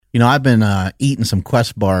I've been eating some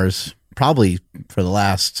Quest bars probably for the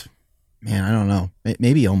last, man, I don't know,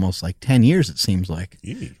 maybe almost like 10 years, it seems like.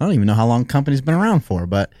 I don't even know how long the company's been around for,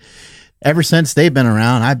 but ever since they've been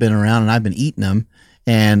around, I've been around and I've been eating them.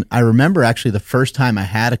 And I remember actually the first time I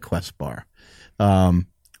had a Quest bar.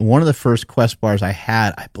 One of the first Quest bars I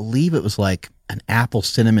had, I believe it was like an apple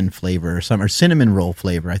cinnamon flavor or cinnamon roll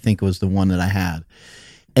flavor. I think it was the one that I had.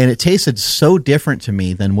 And it tasted so different to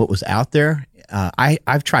me than what was out there.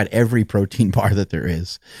 I've tried every protein bar that there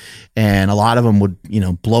is, and a lot of them would,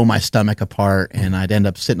 blow my stomach apart, and I'd end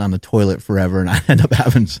up sitting on the toilet forever, and I'd end up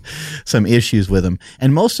having some issues with them.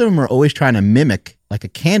 And most of them are always trying to mimic like a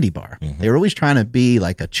candy bar. They were always trying to be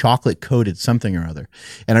like a chocolate coated something or other.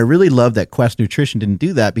 And I really love that Quest Nutrition didn't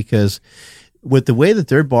do that, because with the way that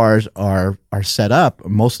their bars are set up,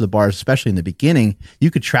 most of the bars, especially in the beginning,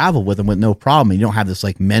 you could travel with them with no problem. And you don't have this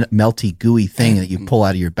like melty, gooey thing that you pull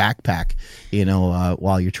out of your backpack,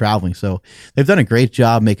 while you're traveling. So they've done a great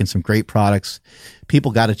job making some great products.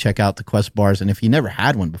 People got to check out the Quest bars. And if you never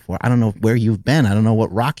had one before, I don't know where you've been. I don't know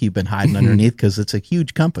what rock you've been hiding underneath, because it's a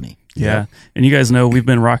huge company. Yeah. And you guys know we've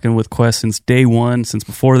been rocking with Quest since day one, since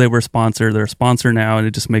before they were a sponsor. They're a sponsor now, and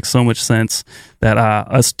it just makes so much sense that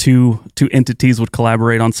us two entities would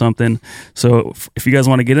collaborate on something. So if you guys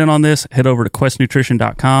want to get in on this, head over to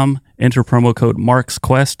questnutrition.com, enter promo code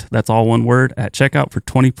MarksQuest, that's all one word, at checkout for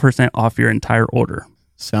 20% off your entire order.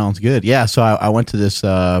 Sounds good. Yeah, so I went to this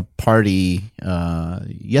party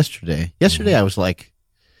yesterday. Yesterday I was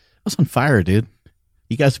on fire, dude.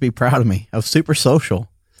 You guys would be proud of me. I was super social.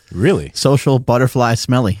 Really? Social, butterfly,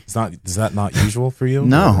 smelly. Is that not usual for you?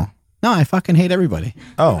 No, I fucking hate everybody.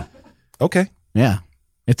 Oh, okay. Yeah,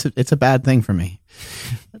 it's a bad thing for me.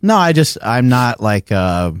 No, I'm not like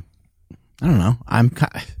I don't know.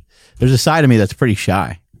 There's a side of me that's pretty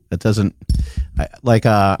shy. That doesn't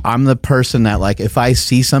I'm the person that, like, if I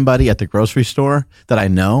see somebody at the grocery store that I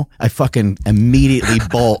know, I fucking immediately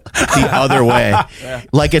bolt the other way. Yeah.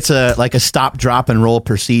 Like it's a stop, drop, and roll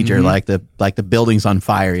procedure. Like the building's on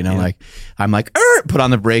fire, like I'm like, put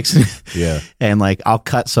on the brakes. Yeah. And like, I'll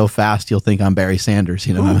cut so fast, you'll think I'm Barry Sanders,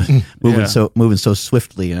 moving so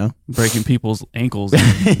swiftly, breaking people's ankles.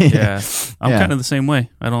 Yeah. I'm kind of the same way.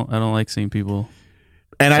 I don't like seeing people.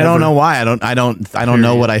 And I don't know why. I don't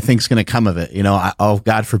know what I think's going to come of it.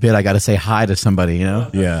 God forbid I got to say hi to somebody,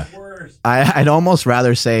 Yeah. I'd almost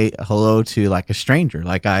rather say hello to like a stranger.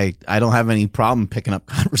 Like I don't have any problem picking up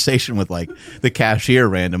conversation with like the cashier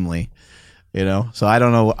randomly, So I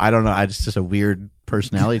don't know. It's just a weird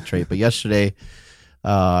personality trait. But yesterday,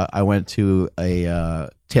 I went to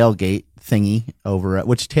a tailgate thingy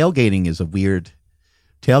which tailgating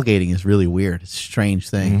is really weird. It's a strange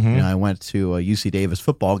thing. I went to a UC Davis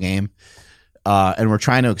football game, and we're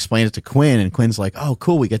trying to explain it to Quinn, and Quinn's like, "Oh,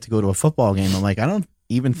 cool, we get to go to a football game." I'm like, "I don't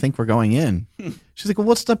even think we're going in." She's like, "Well,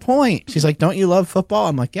 what's the point?" She's like, "Don't you love football?"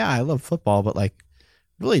 I'm like, "Yeah, I love football, but like,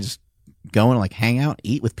 really just going to like hang out,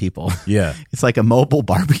 eat with people." Yeah, it's like a mobile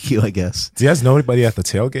barbecue, I guess. Do you guys know anybody at the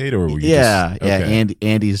tailgate, or were you yeah.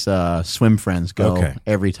 Andy's swim friends go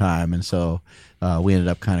every time, and so. We ended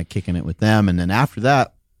up kind of kicking it with them. And then after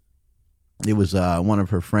that, it was one of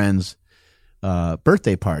her friends'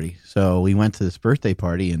 birthday party. So we went to this birthday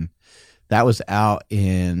party, and that was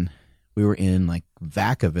we were in like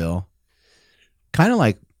Vacaville, kind of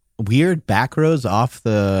like weird back roads off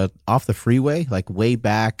the freeway, like way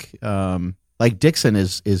back. Like Dixon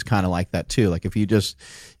is kind of like that too. Like if you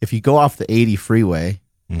go off the 80 freeway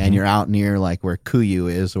and you're out near like where Kuyu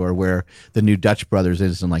is or where the New Dutch Brothers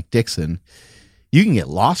is in like Dixon, you can get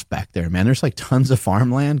lost back there, man. There's like tons of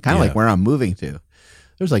farmland, kind of like where I'm moving to.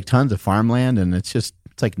 There's like tons of farmland, and it's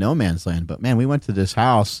like no man's land. But man, we went to this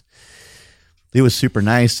house. It was super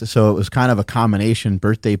nice. So it was kind of a combination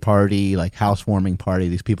birthday party, like housewarming party.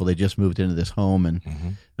 These people, they just moved into this home,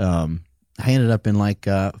 and I ended up in like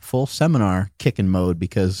full seminar kicking mode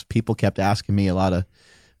because people kept asking me a lot of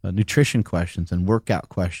nutrition questions and workout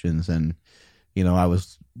questions, and I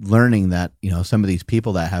was learning that some of these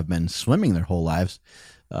people that have been swimming their whole lives,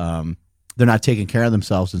 they're not taking care of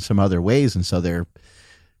themselves in some other ways, and so they're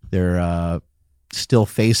still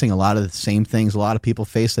facing a lot of the same things a lot of people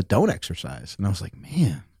face that don't exercise. And I was like,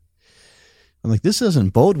 man, this doesn't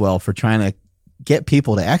bode well for trying to get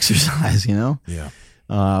people to exercise, Yeah.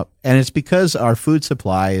 And it's because our food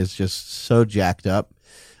supply is just so jacked up.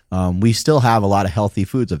 We still have a lot of healthy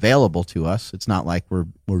foods available to us. It's not like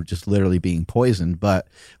we're just literally being poisoned, but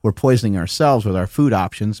we're poisoning ourselves with our food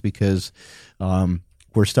options because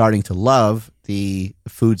we're starting to love the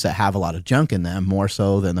foods that have a lot of junk in them more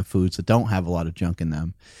so than the foods that don't have a lot of junk in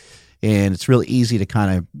them. And it's really easy to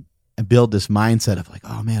kind of build this mindset of like,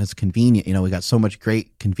 oh man, it's convenient. We got so much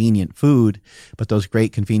great convenient food, but those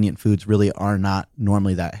great convenient foods really are not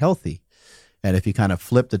normally that healthy. And if you kind of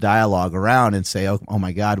flip the dialogue around and say, oh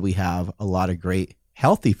my God, we have a lot of great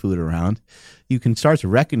healthy food around, you can start to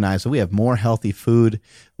recognize that we have more healthy food.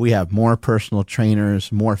 We have more personal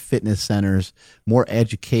trainers, more fitness centers, more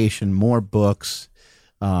education, more books.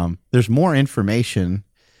 There's more information,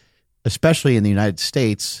 especially in the United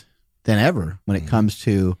States, than ever when it comes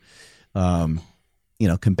to,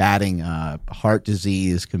 combating heart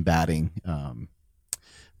disease, combating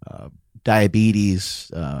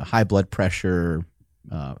diabetes, high blood pressure,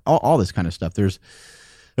 all this kind of stuff. There's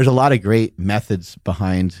a lot of great methods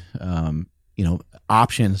behind,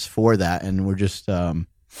 options for that. And we're just, we're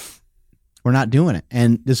not doing it.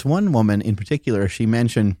 And this one woman in particular, she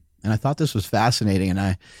mentioned, and I thought this was fascinating.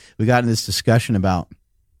 And we got in this discussion about,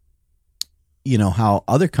 how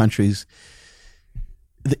other countries,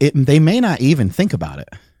 they may not even think about it,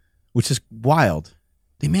 which is wild.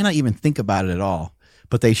 They may not even think about it at all,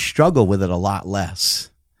 but they struggle with it a lot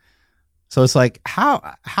less. So it's like,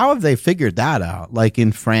 how have they figured that out? Like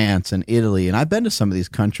in France and Italy, and I've been to some of these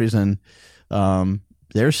countries, and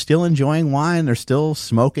they're still enjoying wine. They're still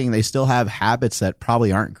smoking. They still have habits that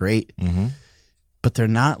probably aren't great, but they're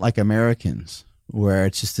not like Americans, where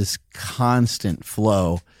it's just this constant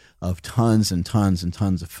flow of tons and tons and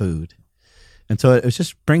tons of food. And so it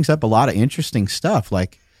just brings up a lot of interesting stuff.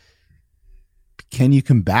 Like, can you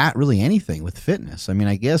combat really anything with fitness? I mean,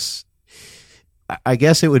 I guess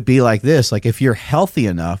it would be like this. Like, if you're healthy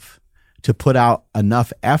enough to put out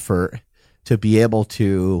enough effort to be able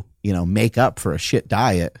to, make up for a shit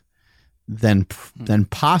diet, then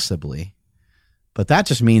possibly. But that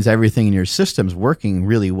just means everything in your system's working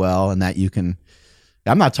really well, and that you can.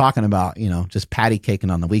 I'm not talking about, just patty caking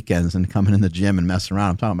on the weekends and coming in the gym and messing around.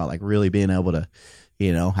 I'm talking about like really being able to,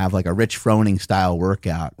 have like a Rich Froning style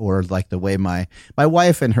workout, or like the way my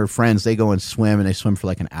wife and her friends, they go and swim, and they swim for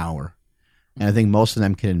like an hour. And I think most of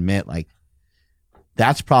them can admit, like,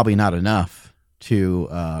 that's probably not enough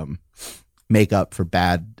to make up for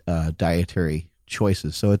bad dietary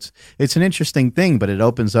choices. So it's an interesting thing, but it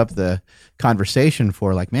opens up the conversation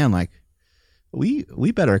for like, man, like, we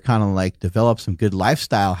better kind of like develop some good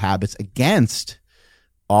lifestyle habits against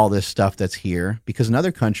all this stuff that's here, because in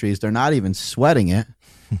other countries, they're not even sweating it.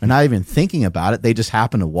 They're not even thinking about it. They just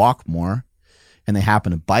happen to walk more, and they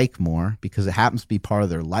happen to bike more because it happens to be part of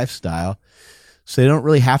their lifestyle. So they don't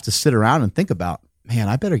really have to sit around and think about, man,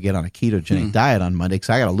 I better get on a ketogenic diet on Monday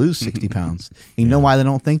because I got to lose 60 pounds. You know why they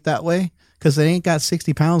don't think that way? Because they ain't got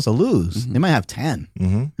 60 pounds to lose. They might have 10.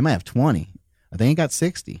 They might have 20. But they ain't got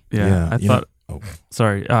 60. Yeah. I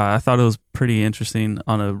thought it was pretty interesting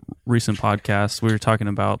on a recent podcast. We were talking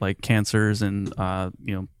about like cancers and,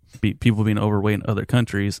 people being overweight in other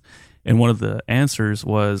countries. And one of the answers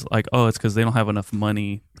was like, oh, it's because they don't have enough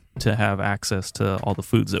money to have access to all the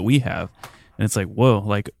foods that we have. And it's like, whoa,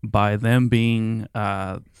 like by them being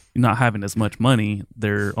not having as much money,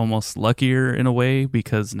 they're almost luckier in a way,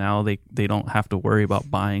 because now they don't have to worry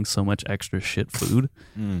about buying so much extra shit food.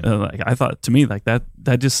 Like, I thought, to me, like that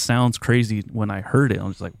just sounds crazy when I heard it. I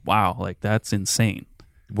was like, wow, like that's insane.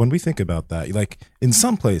 When we think about that, like in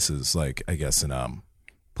some places, like I guess in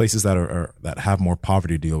places that are that have more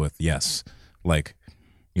poverty to deal with, yes, like,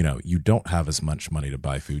 you don't have as much money to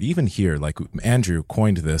buy food. Even here, like Andrew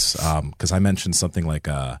coined this because I mentioned something like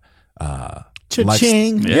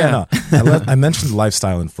cha-ching. I mentioned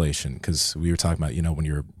lifestyle inflation because we were talking about, when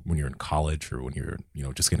you're in college or when you're,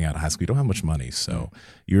 just getting out of high school, you don't have much money. So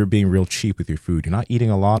you're being real cheap with your food. You're not eating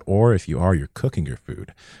a lot, or if you are, you're cooking your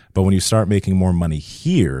food. But when you start making more money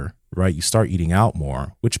here, right, you start eating out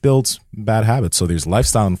more, which builds bad habits. So there's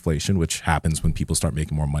lifestyle inflation, which happens when people start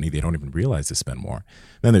making more money. They don't even realize they spend more.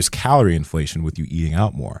 Then there's calorie inflation with you eating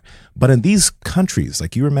out more. But in these countries,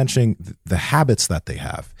 like you were mentioning, the habits that they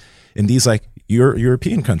have, in these like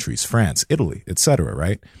European countries, France, Italy, etc.,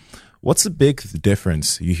 right? What's the big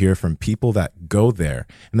difference you hear from people that go there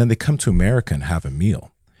and then they come to America and have a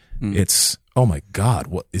meal? It's, oh my God,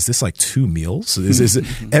 what is this, like 2 meals? Is it,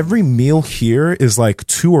 every meal here is like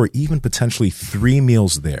 2 or even potentially 3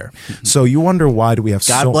 meals there. So you wonder, why do we have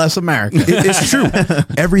God bless America. It's true.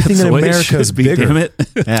 Everything in America is bigger. Damn it.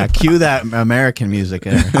 Yeah, cue that American music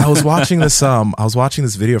in. I was watching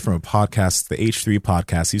this video from a podcast, the H3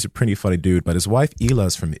 podcast. He's a pretty funny dude, but his wife Ela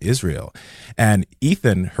is from Israel. And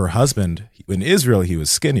Ethan, her husband, in Israel, he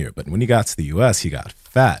was skinnier, but when he got to the US, he got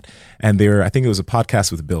fat. And I think it was a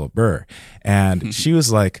podcast with Bill Burr. And she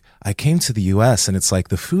was like, I came to the US and it's like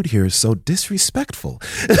the food here is so disrespectful.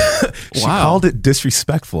 She called it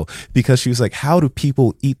disrespectful because she was like, how do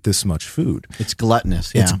people eat this much food? It's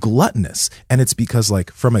gluttonous. Yeah. It's gluttonous. And it's because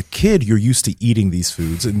like from a kid, you're used to eating these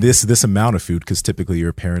foods and this amount of food, because typically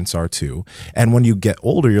your parents are too. And when you get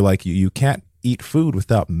older, you're like, you can't eat food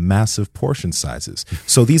without massive portion sizes.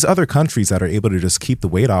 So these other countries that are able to just keep the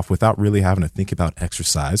weight off without really having to think about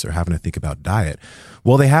exercise or having to think about diet,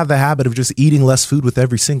 well, they have the habit of just eating less food with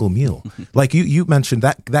every single meal. Like you mentioned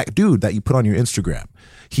that dude that you put on your Instagram.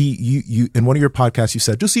 You in one of your podcasts, you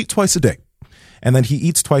said, just eat twice a day. And then he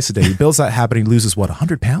eats twice a day. He builds that habit and he loses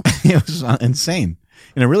 100 pounds? It was insane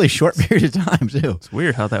in a really short period of time too. It's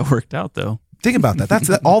weird how that worked out though. Think about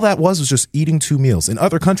that. All that was just eating 2 meals. In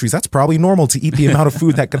other countries, that's probably normal to eat the amount of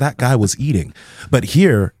food that guy was eating. But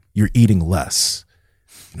here, you're eating less.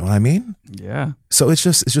 You know what I mean? Yeah. So it's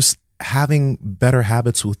just having better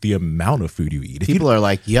habits with the amount of food you eat. People are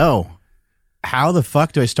like, yo, how the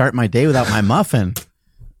fuck do I start my day without my muffin?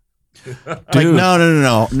 Like,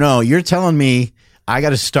 no. You're telling me I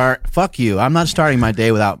got to start. Fuck you. I'm not starting my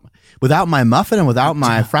day without my muffin and without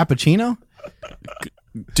my Frappuccino.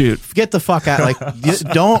 Dude, get the fuck out! Like,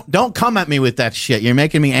 don't come at me with that shit. You're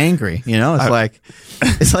making me angry. You know,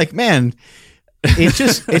 it's like, man, it's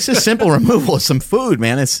just simple removal of some food,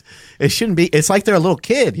 man. It shouldn't be. It's like they're a little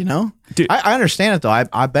kid. You know, dude. I understand it though.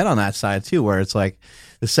 I've been on that side too, where it's like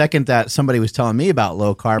the second that somebody was telling me about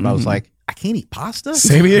low carb, I was like, I can't eat pasta.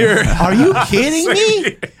 Same here. Are you kidding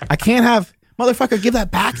me? I can't have. Motherfucker, give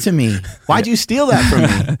that back to me. Why'd you steal that from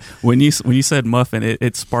me? When you said muffin,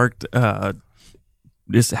 it sparked.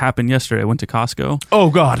 This happened yesterday. I went to Costco. Oh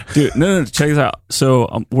God, dude! No, check this out.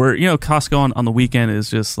 So we're Costco on the weekend is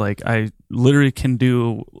just like I literally can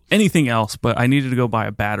do anything else, but I needed to go buy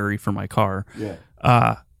a battery for my car. Yeah.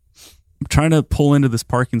 I'm trying to pull into this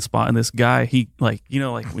parking spot, and this guy, he like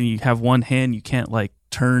when you have one hand, you can't like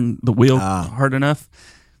turn the wheel hard enough.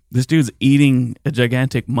 This dude's eating a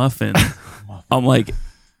gigantic muffin. I'm like,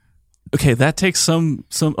 okay, that takes some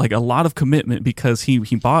like a lot of commitment because he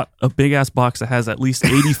bought a big ass box that has at least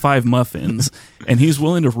 85 muffins, and he's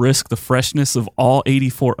willing to risk the freshness of all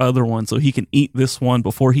 84 other ones so he can eat this one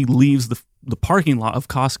before he leaves the parking lot of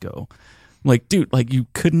Costco. I'm like, dude, like you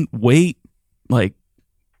couldn't wait like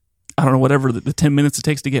I don't know whatever the 10 minutes it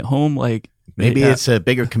takes to get home. Like maybe it's a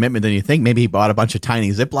bigger commitment than you think. Maybe he bought a bunch of tiny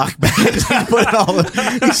Ziploc bags and put it all.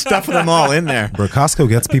 He's stuffing them all in there. Bro, Costco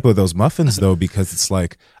gets people those muffins though because it's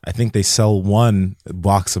like I think they sell one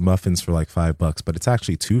box of muffins for like $5, but it's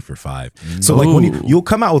actually 2 for $5. So like when you'll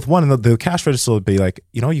come out with one, and the cash register will be like,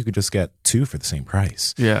 you could just get 2 for the same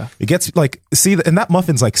price. Yeah, it gets like and that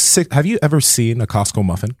muffin's like 6. Have you ever seen a Costco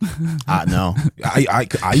muffin? No.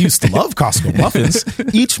 I used to love Costco muffins.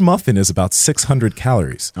 Each muffin is about 600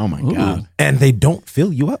 calories. Oh my God. And they don't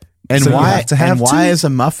fill you up. And so why is a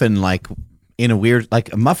muffin like in a weird,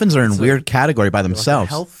 like muffins are in weird category by themselves? Like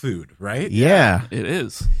health food, right? Yeah. It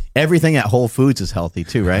is. Everything at Whole Foods is healthy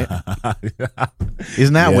too, right?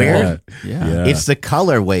 Isn't that weird? Yeah. It's the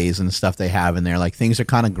colorways and stuff they have in there. Like things are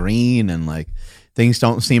kind of green and like things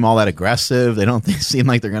don't seem all that aggressive. They don't seem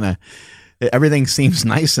like they're going to, everything seems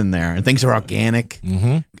nice in there. And things are organic.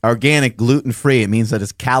 Mm-hmm. Organic, gluten-free. It means that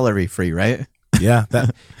it's calorie-free, right? Yeah,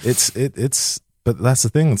 that it's but that's the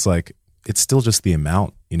thing. It's like it's still just the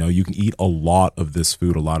amount. You can eat a lot of this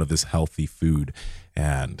food, a lot of this healthy food,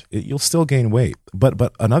 and you'll still gain weight.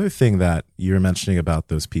 But another thing that you're mentioning about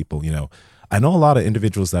those people, I know a lot of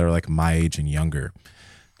individuals that are like my age and younger.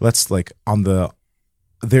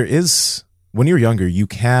 When you're younger, you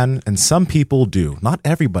can, and some people do, not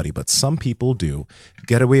everybody, but some people do,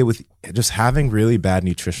 get away with just having really bad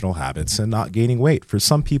nutritional habits and not gaining weight. For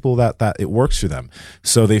some people, that it works for them.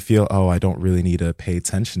 So they feel, oh, I don't really need to pay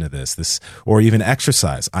attention to this, or even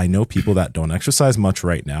exercise. I know people that don't exercise much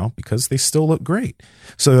right now because they still look great.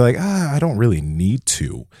 So they're like, I don't really need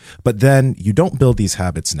to. But then you don't build these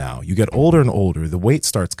habits now. You get older and older. The weight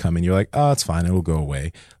starts coming. You're like, oh, it's fine. It'll go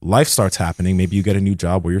away. Life starts happening. Maybe you get a new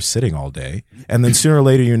job where you're sitting all day. And then sooner or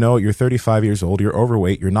later, you're 35 years old, you're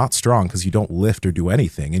overweight, you're not strong because you don't lift or do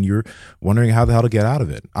anything. And you're wondering how the hell to get out of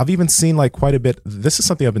it. I've even seen like quite a bit. This is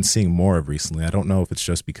something I've been seeing more of recently. I don't know if it's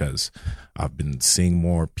just because I've been seeing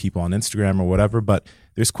more people on Instagram or whatever, but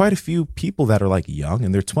there's quite a few people that are like young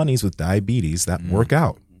in their 20s with diabetes that work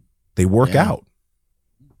out. They work out.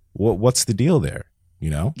 What's the deal there?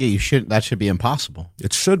 Yeah, that should be impossible.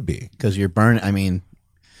 It should be. Because you're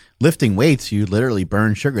lifting weights, you literally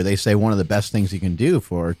burn sugar. They say one of the best things you can do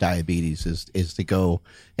for diabetes is to go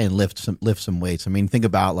and lift some weights. Think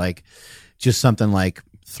about like just something like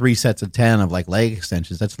 3 sets of 10 of like leg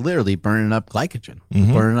extensions, that's literally burning up glycogen,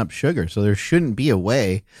 burning up sugar. So there shouldn't be a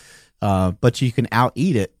way, but you can out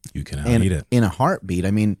eat it. You can out eat it in a heartbeat.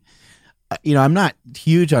 I mean, I'm not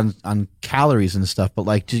huge on calories and stuff, but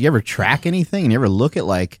like, did you ever track anything? And you ever look at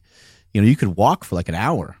like, you could walk for like an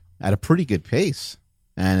hour at a pretty good pace,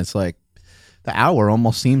 and it's like the hour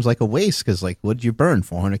almost seems like a waste because like, what did you burn?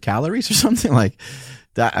 400 calories or something like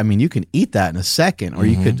that? I mean, you can eat that in a second, or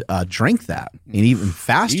you could drink that in even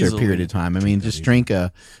faster period of time. I mean, just drink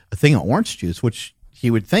a thing of orange juice, which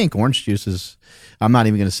you would think orange juice is. I'm not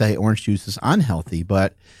even going to say orange juice is unhealthy,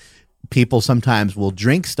 but people sometimes will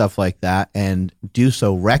drink stuff like that and do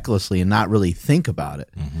so recklessly and not really think about it.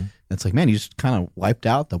 It's like, man, you just kind of wiped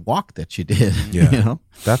out the walk that you did. Yeah.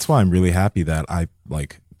 That's why I'm really happy that I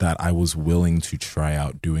was willing to try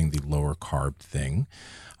out doing the lower carb thing.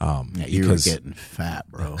 You were getting fat,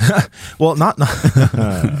 bro. Well, not.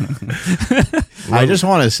 I just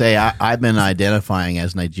want to say I've been identifying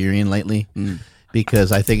as Nigerian lately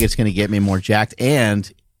because I think it's going to get me more jacked,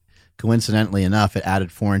 and coincidentally enough, it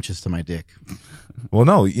added 4 inches to my dick. Well,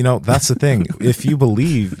 no, that's the thing. If you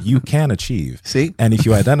believe, you can achieve. See? And if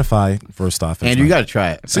you identify, first off, Andrew, you got to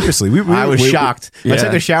try it. Seriously, I was shocked. I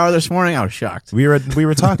took a shower this morning. I was shocked. We were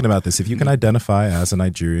talking about this. If you can identify as a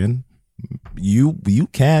Nigerian, you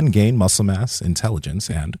can gain muscle mass, intelligence,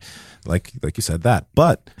 and like you said that.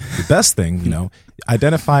 But the best thing,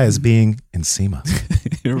 identify as being Nsima.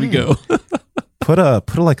 Here we go. Put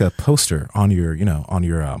a poster on your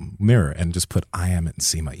mirror and just put "I am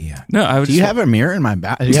Nsima Ian." No, do you have a mirror in my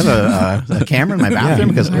bathroom? Do you have a camera in my bathroom?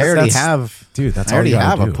 Because I already have. Dude, I already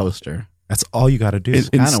have a poster. That's all you got to do. It's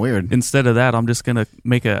kind of weird. Instead of that, I'm just going to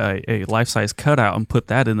make a life-size cutout and put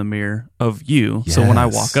that in the mirror of you. Yes. So when I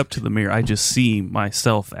walk up to the mirror, I just see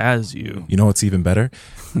myself as you. You know what's even better?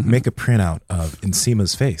 Make a printout of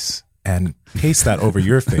Nsima's face and paste that over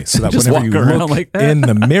your face so that whenever you look like in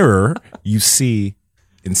the mirror, you see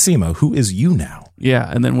Nsima, who is you now. Yeah,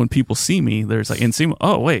 and then when people see me, there's like Nsima.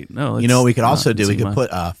 Oh, wait, no. We could also do, we could put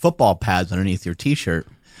football pads underneath your T-shirt.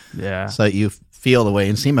 Yeah. So that you feel the way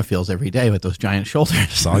Nsima feels every day with those giant shoulders.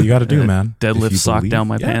 That's all you got to do, man. Deadlift sock down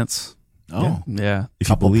my pants. Oh. Yeah. If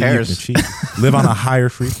you believe, you can achieve. Live on a higher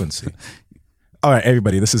frequency. All right,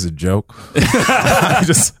 everybody, this is a joke.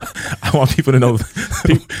 I want people to know.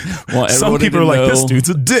 Some people are like, this dude's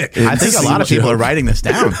a dick. I think a lot of people are writing this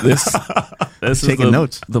down. This taking is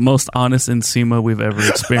notes. The most honest Nsima we've ever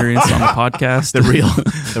experienced on the podcast. The real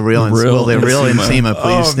Nsima,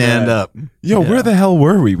 please stand up. Yo, where the hell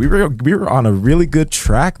were we? We were on a really good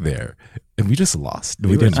track there. And we just lost.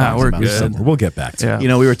 We didn't. We're good. We'll get back to it.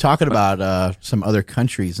 We were talking about some other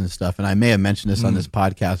countries and stuff, and I may have mentioned this on this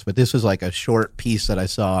podcast, but this was like a short piece that I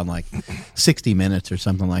saw on like 60 Minutes or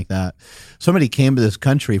something like that. Somebody came to this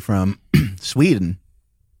country from Sweden,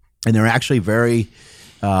 and they're actually very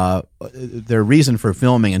their reason for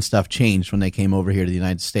filming and stuff changed when they came over here to the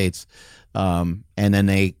United States, and then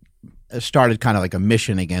they started kind of like a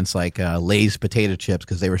mission against like Lay's potato chips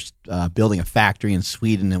because they were building a factory in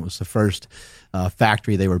Sweden. It was the first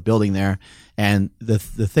factory they were building there, and the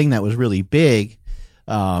thing that was really big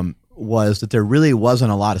was that there really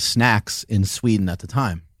wasn't a lot of snacks in Sweden at the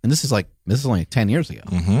time. And this is only 10 years ago.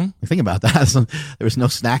 Think about that. So there was no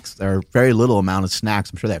snacks, or very little amount of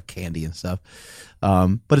snacks. I'm sure they have candy and stuff,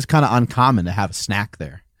 but it's kind of uncommon to have a snack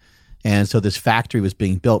there. And so this factory was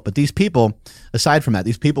being built. But these people, aside from that,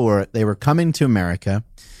 they were coming to America,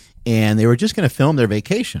 and they were just going to film their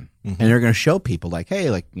vacation. And they were going to show people like, hey,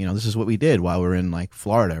 like, this is what we did while we were in like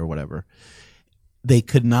Florida or whatever. They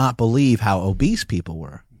could not believe how obese people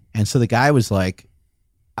were. And so the guy was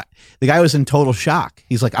in total shock.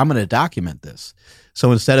 He's like, I'm going to document this.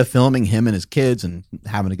 So instead of filming him and his kids and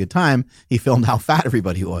having a good time, he filmed how fat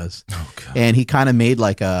everybody was. Oh, God. And he kind of made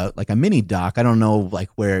like a mini doc. I don't know like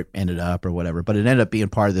where it ended up or whatever, but it ended up being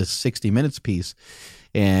part of this 60 Minutes piece.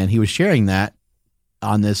 And he was sharing that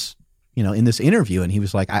on this, in this interview. And he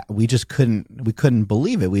was like, we couldn't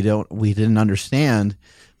believe it. We didn't understand,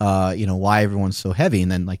 why everyone's so heavy. And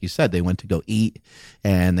then, like you said, they went to go eat,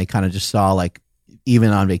 and they kind of just saw like,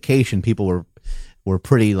 even on vacation, people were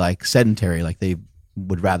pretty like sedentary. Like they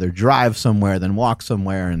would rather drive somewhere than walk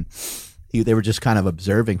somewhere, and they were just kind of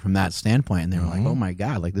observing from that standpoint, and they were like, oh my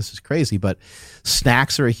God, like this is crazy. But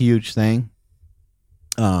snacks are a huge thing.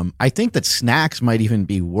 I think that snacks might even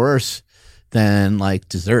be worse than like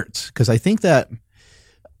desserts, because I think that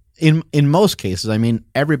in most cases, I mean,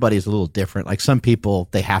 everybody's a little different. Like some people,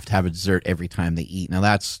 they have to have a dessert every time they eat. Now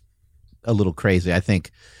that's a little crazy. I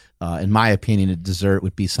think in my opinion, a dessert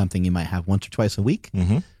would be something you might have once or twice a week.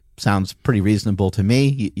 sounds pretty reasonable to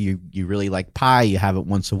me. You really like pie. You have it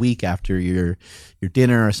once a week after your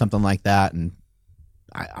dinner or something like that, and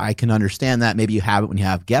I can understand that. Maybe you have it when you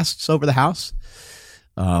have guests over the house.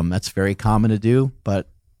 That's very common to do. But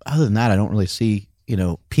other than that, I don't really see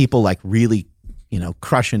people like really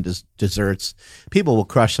crushing desserts. People will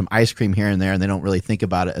crush some ice cream here and there, and they don't really think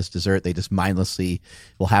about it as dessert. They just mindlessly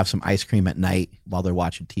will have some ice cream at night while they're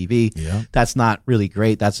watching TV. Yeah. That's not really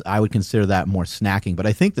great. I would consider that more snacking. But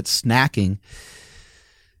I think that snacking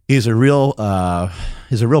is a real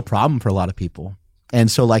problem for a lot of people.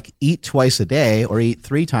 And so, like, eat twice a day or eat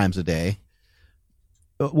 3 times a day.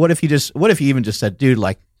 What if you even just said, dude,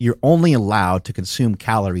 like, you're only allowed to consume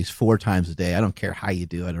calories 4 times a day. I don't care how you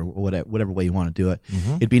do it or whatever way you want to do it.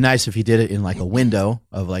 Mm-hmm. It'd be nice if you did it in like a window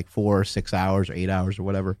of like 4 or 6 hours or 8 hours or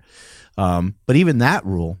whatever. But even that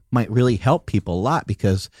rule might really help people a lot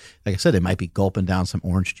because, like I said, they might be gulping down some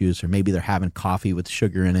orange juice, or maybe they're having coffee with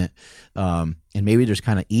sugar in it. And maybe they're just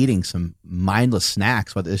kind of eating some mindless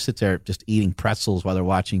snacks, whether they sit there just eating pretzels while they're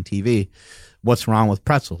watching TV. What's wrong with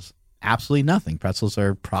pretzels? Absolutely nothing. Pretzels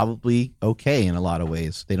are probably okay in a lot of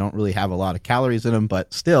ways. They don't really have a lot of calories in them,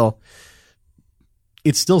 but still,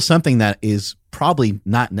 it's still something that is probably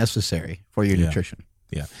not necessary for your nutrition.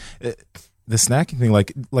 Yeah. The snacking thing,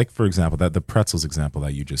 like for example, the pretzels example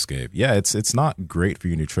that you just gave. Yeah, it's not great for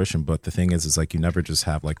your nutrition, but the thing is like you never just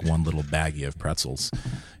have like one little baggie of pretzels.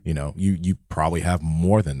 You probably have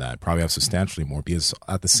more than that. Probably have substantially more, because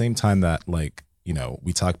at the same time that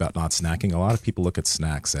we talk about not snacking, a lot of people look at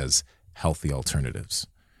snacks as healthy alternatives.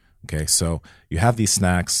 Okay, so you have these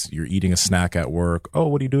snacks, you're eating a snack at work. Oh,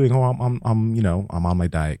 what are you doing? Oh, I'm on my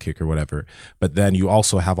diet kick or whatever. But then you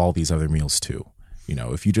also have all these other meals too.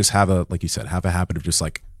 If you just have like you said, have a habit of just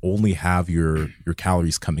like only have your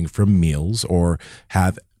calories coming from meals, or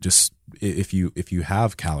have just, if you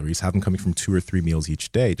have calories, have them coming from 2 or 3 meals each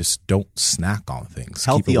day. Just don't snack on things.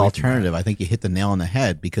 Healthy alternative. I think you hit the nail on the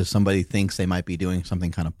head, because somebody thinks they might be doing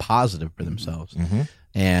something kind of positive for themselves. Mm-hmm.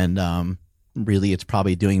 And really it's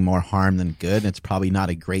probably doing more harm than good. And it's probably not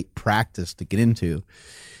a great practice to get into.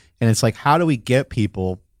 And it's like, how do we get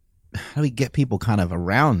people kind of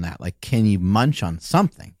around that? Like, can you munch on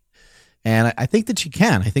something? And I think that you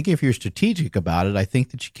can. I think if you're strategic about it, I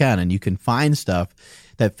think that you can. And you can find stuff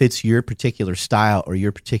that fits your particular style or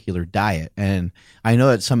your particular diet. And I know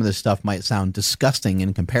that some of this stuff might sound disgusting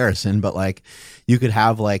in comparison, but like you could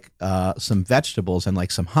have like some vegetables and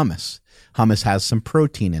like some hummus. Hummus has some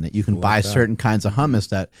protein in it. You can buy certain kinds of hummus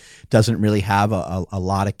that doesn't really have a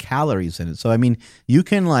lot of calories in it. So, I mean, you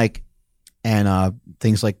can like, and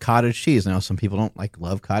things like cottage cheese. I know some people don't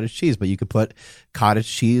love cottage cheese, but you could put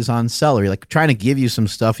cottage cheese on celery, like trying to give you some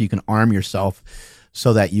stuff you can arm yourself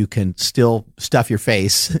so that you can still stuff your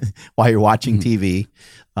face while you're watching TV.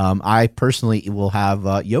 I personally will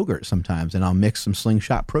have yogurt sometimes, and I'll mix some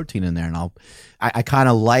Slingshot protein in there, and I kind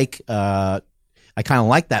of like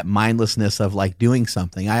that mindlessness of like doing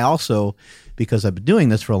something. I also, because I've been doing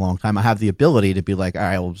this for a long time, I have the ability to be like, all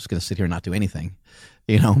right, well, I'm just going to sit here and not do anything.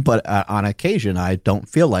 But on occasion, I don't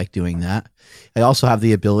feel like doing that. I also have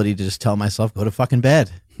the ability to just tell myself, go to fucking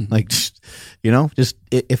bed. Just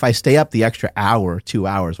if I stay up the extra hour, 2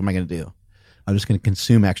 hours, what am I going to do? I'm just going to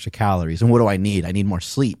consume extra calories. And what do I need? I need more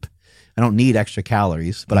sleep. I don't need extra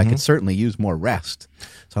calories, but I could certainly use more rest.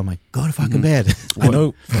 So I'm like, go to fucking bed. I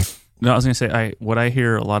know. No, I was going to say, what I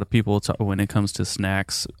hear a lot of people talk when it comes to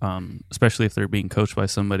snacks, especially if they're being coached by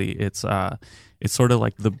somebody, it's sort of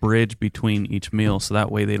like the bridge between each meal, so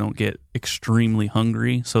that way they don't get extremely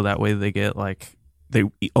hungry, so that way they get they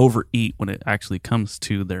overeat when it actually comes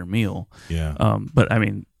to their meal. Yeah. But I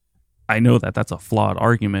mean, I know that that's a flawed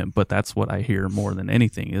argument, but that's what I hear more than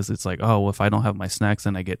anything is it's like, oh, well, if I don't have my snacks,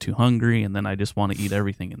 then I get too hungry, and then I just want to eat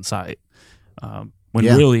everything in sight. When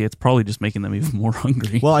really it's probably just making them even more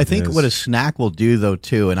hungry. Well, I think what a snack will do, though,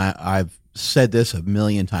 too, and I've said this a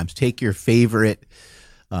million times, take your favorite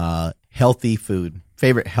healthy food,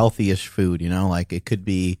 favorite healthiest food, like it could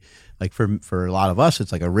be like for a lot of us,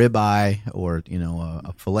 it's like a ribeye or,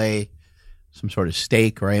 a filet, some sort of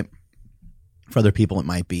steak, right? For other people, it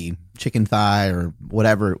might be chicken thigh or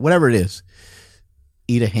whatever it is.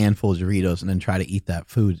 Eat a handful of Doritos and then try to eat that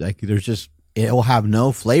food. Like it will have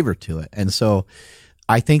no flavor to it. And so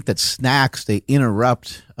I think that snacks, they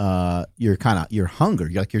interrupt your hunger,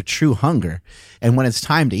 your true hunger. And when it's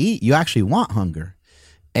time to eat, you actually want hunger.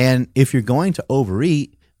 And if you're going to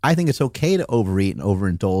overeat, I think it's okay to overeat and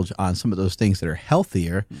overindulge on some of those things that are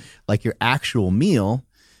healthier, like your actual meal,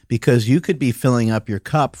 because you could be filling up your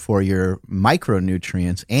cup for your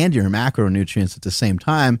micronutrients and your macronutrients at the same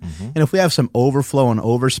time. And if we have some overflow and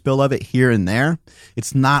overspill of it here and there,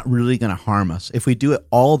 it's not really going to harm us. If we do it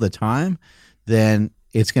all the time, then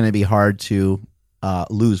it's going to be hard to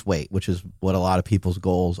lose weight, which is what a lot of people's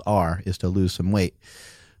goals are, is to lose some weight.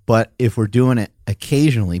 But if we're doing it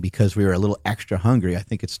occasionally because we were a little extra hungry, I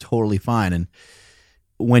think it's totally fine. And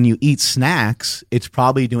when you eat snacks, it's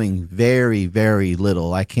probably doing very, very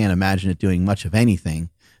little. I can't imagine it doing much of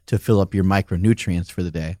anything to fill up your micronutrients for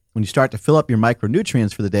the day. When you start to fill up your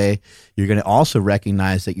micronutrients for the day, you're going to also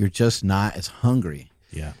recognize that you're just not as hungry.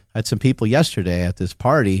 Yeah. I had some people yesterday at this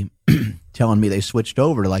party telling me they switched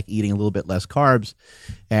over to like eating a little bit less carbs.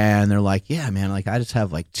 And they're like, yeah, man, like I just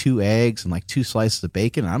have like 2 eggs and like 2 slices of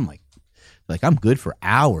bacon. And I'm like I'm good for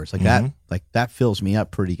hours. Like that fills me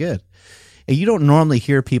up pretty good. And you don't normally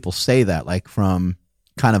hear people say that, like from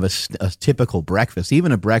kind of a typical breakfast,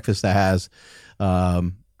 even a breakfast that has,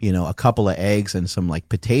 a couple of eggs and some like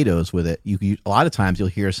potatoes with it. You a lot of times you'll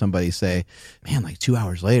hear somebody say, man, like 2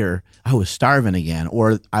 hours later, I was starving again,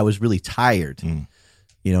 or I was really tired. And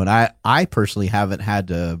I personally haven't had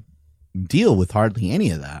to deal with hardly any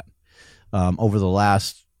of that over the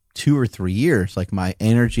last 2 or 3 years. Like my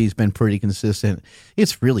energy's been pretty consistent.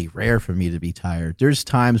 It's really rare for me to be tired. There's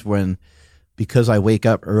times when, because I wake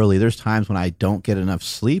up early, there's times when I don't get enough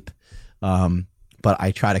sleep. But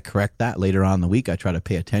I try to correct that later on in the week. I try to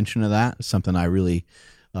pay attention to that. It's something I really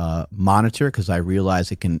monitor because I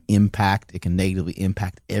realize it can negatively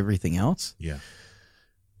impact everything else. Yeah.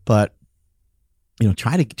 But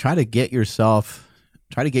try to get yourself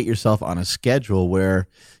on a schedule where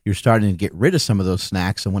you're starting to get rid of some of those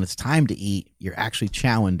snacks, and when it's time to eat, you're actually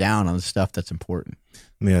chowing down on the stuff that's important.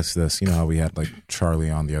 Let me ask this. You know how we had like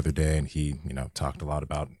Charlie on the other day, and he, talked a lot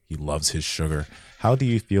about he loves his sugar. How do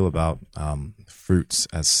you feel about fruits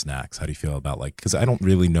as snacks? How do you feel about because I don't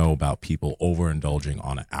really know about people overindulging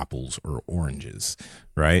on apples or oranges,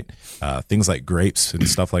 right? Things like grapes and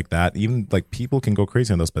stuff like that. Even like people can go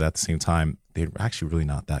crazy on those, but at the same time, they're actually really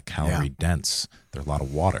not that calorie dense. They're a lot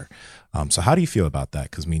of water. So how do you feel about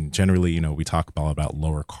that? Because generally, we talk about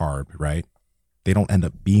lower carb, right? They don't end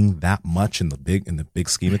up being that much in the big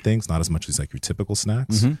scheme of things, not as much as like your typical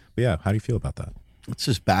snacks. But yeah, how do you feel about that? Let's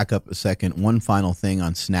just back up a second. One final thing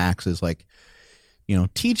on snacks is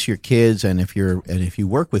teach your kids, and if you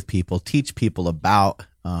work with people, teach people about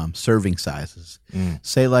serving sizes.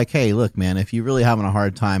 Say hey, look, man, if you're really having a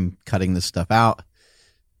hard time cutting this stuff out,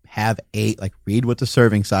 have read what the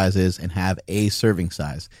serving size is and have a serving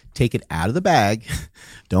size. Take it out of the bag.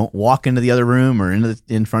 Don't walk into the other room or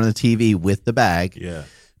in front of the TV with the bag. Yeah.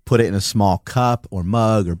 Put it in a small cup or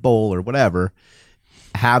mug or bowl or whatever.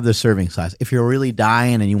 Have the serving size. If you're really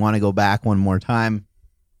dying and you want to go back one more time,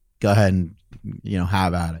 go ahead and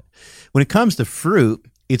have at it. When it comes to fruit,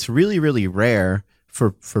 it's really, really rare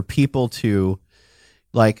for people to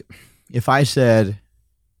if I said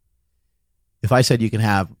you can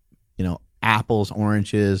have apples,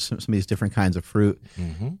 oranges, some of these different kinds of fruit.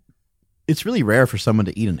 It's really rare for someone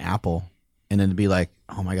to eat an apple and then to be like,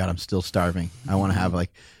 oh my God, I'm still starving. I want to have I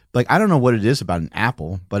don't know what it is about an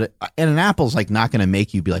apple, and an apple's not going to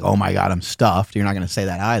make you be like, oh my God, I'm stuffed. You're not going to say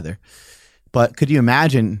that either. But could you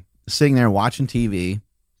imagine sitting there watching TV,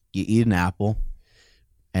 you eat an apple,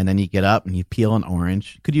 and then you get up and you peel an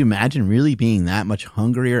orange? Could you imagine really being that much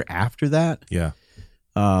hungrier after that? Yeah.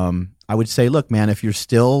 I would say, look, man, if you're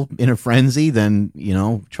still in a frenzy, then,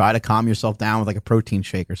 try to calm yourself down with a protein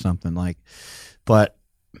shake or something but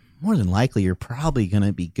more than likely, you're probably going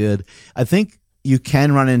to be good. I think you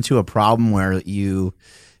can run into a problem where you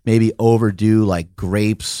maybe overdo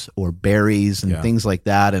grapes or berries and things like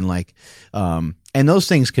that. And those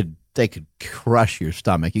things could crush your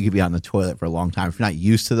stomach. You could be on the toilet for a long time if you're not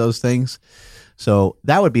used to those things. So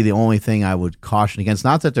that would be the only thing I would caution against.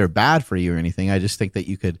 Not that they're bad for you or anything. I just think that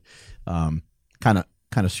you could kind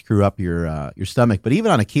of screw up your stomach. But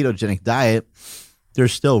even on a ketogenic diet,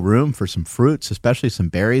 there's still room for some fruits, especially some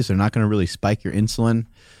berries. They're not going to really spike your insulin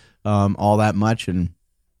all that much. And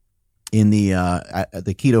in the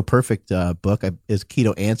Keto Perfect book, is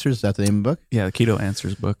Keto Answers, is that the name of the book? Yeah, the Keto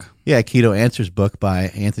Answers book. Yeah, Keto Answers book by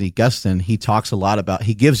Anthony Gustin. He talks a lot about,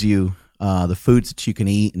 he gives you the foods that you can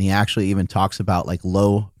eat, and he actually even talks about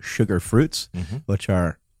low sugar fruits, which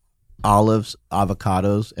are olives,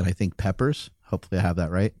 avocados, and I think peppers. Hopefully I have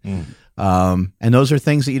that right. And those are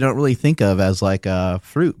things that you don't really think of as a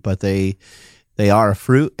fruit, but they are a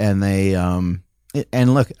fruit, and they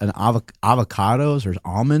and look, avocados or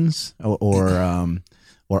almonds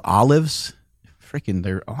or olives, freaking,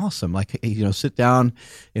 they're awesome. Like, you know, sit down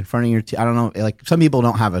in front of your, I don't know, like some people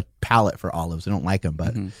don't have a palate for olives. They don't like them,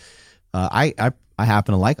 but I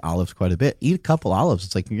happen to like olives quite a bit. Eat a couple olives.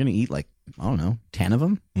 It's like you're going to eat like, I don't know, 10 of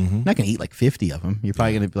them. You're not going to eat like 50 of them. You're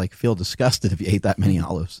probably going to like feel disgusted if you ate that many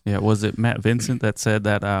olives. Yeah, was it Matt Vincent that said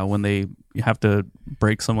that when they have to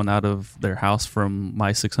break someone out of their house from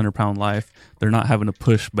My 600-Pound Life, they're not having to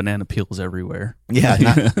push banana peels everywhere. Yeah,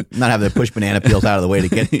 not having to push banana peels out of the way to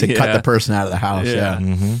cut the person out of the house. Yeah.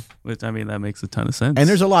 Which, I mean, that makes a ton of sense. And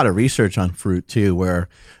there's a lot of research on fruit too, where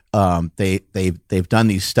they've done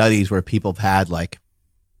these studies where people have had like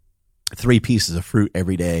 3 pieces of fruit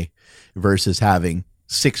every day versus having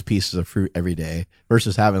 6 pieces of fruit every day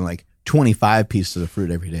versus having like 25 pieces of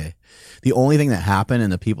fruit every day. The only thing that happened in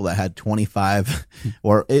the people that had 25,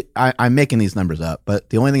 I'm making these numbers up, but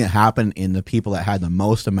the only thing that happened in the people that had the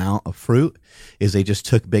most amount of fruit is they just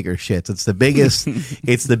took bigger shits.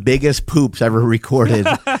 It's the biggest poops ever recorded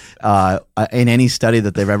in any study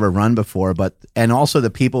that they've ever run before. And also the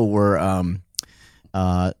people were,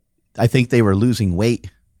 I think they were losing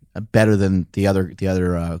weight better than the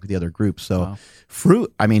other groups. So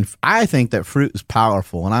fruit, I mean, I think that fruit is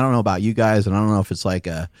powerful, and I don't know about you guys, and I don't know if it's like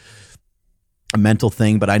a mental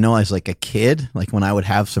thing, but I know as like a kid, like when I would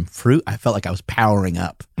have some fruit, I felt like I was powering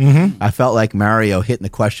up. I felt like Mario hitting the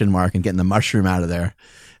question mark and getting the mushroom out of there.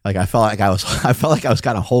 Like I felt like I was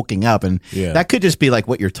kind of hulking up, and that could just be like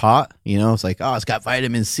what you're taught, you know. It's like, oh, it's got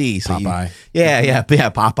vitamin C. So Popeye.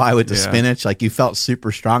 Popeye with the spinach. Like you felt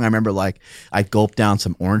super strong. I remember like I gulped down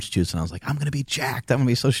some orange juice, and I was like, I'm gonna be jacked. I'm gonna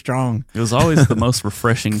be so strong. It was always the most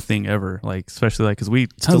refreshing thing ever. Like especially like because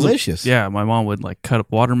it's delicious. My mom would like cut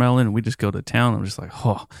up watermelon, and we just go to town. I'm just like,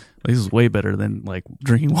 oh, this is way better than like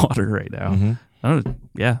drinking water right now.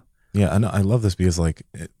 Yeah, I know. I love this because like,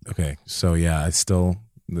 okay, so yeah,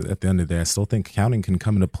 at the end of the day, I still think counting can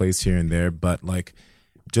come into place here and there, but like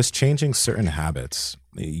just changing certain habits,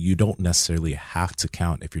 you don't necessarily have to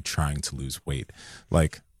count if you're trying to lose weight.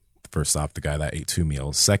 Like, first off, the guy that ate 2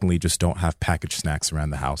 meals. Secondly, just don't have packaged snacks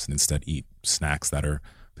around the house and instead eat snacks that are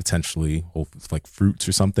potentially like fruits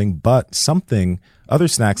or something, but other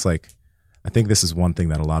snacks. Like, I think this is one thing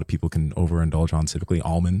that a lot of people can overindulge on, typically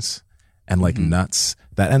almonds and like nuts.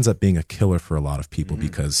 That ends up being a killer for a lot of people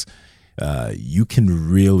because you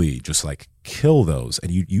can really just like kill those,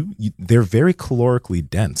 and you they're very calorically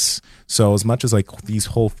dense. So as much as like these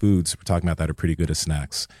whole foods we're talking about that are pretty good as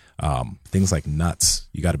snacks, things like nuts,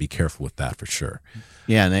 you got to be careful with that for sure.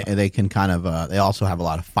 Yeah, and they can kind of they also have a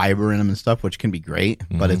lot of fiber in them and stuff, which can be great.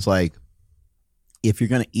 But it's like, if you're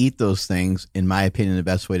going to eat those things, in my opinion, the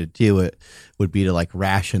best way to do it would be to like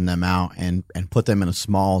ration them out and put them in a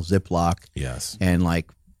small Ziploc. Yes, and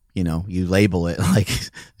like, you know, you label it like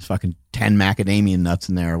there's fucking 10 macadamia nuts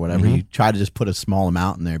in there or whatever. You try to just put a small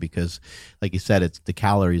amount in there because, like you said, the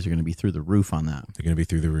calories are going to be through the roof on that. They're going to be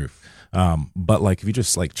through the roof. But like if you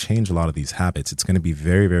just like change a lot of these habits, it's going to be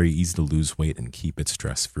very, very easy to lose weight and keep it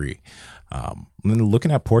stress free. And then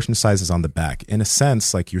looking at portion sizes on the back, in a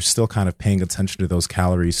sense, like you're still kind of paying attention to those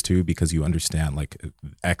calories too, because you understand like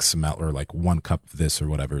X amount or like 1 cup of this or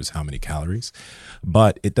whatever is how many calories.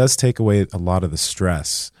 But it does take away a lot of the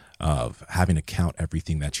stress of having to count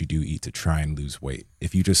everything that you do eat to try and lose weight.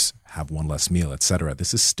 If you just have one less meal, etc.,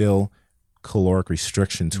 this is still caloric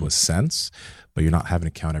restriction to a sense, but you're not having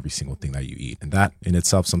to count every single thing that you eat. And that in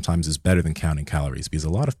itself sometimes is better than counting calories, because a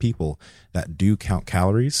lot of people that do count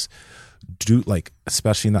calories do, like,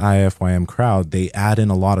 especially in the IFYM crowd, they add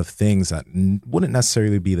in a lot of things that wouldn't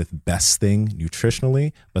necessarily be the best thing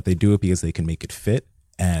nutritionally, but they do it because they can make it fit,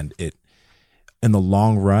 and it, in the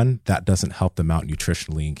long run, that doesn't help them out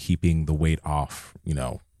nutritionally in keeping the weight off, you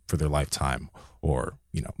know, for their lifetime, or,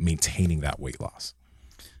 you know, maintaining that weight loss.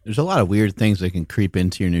 There's a lot of weird things that can creep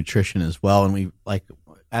into your nutrition as well. And we, like,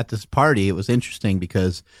 at this party, it was interesting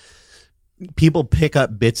because people pick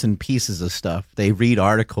up bits and pieces of stuff. They read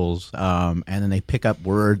articles, and then they pick up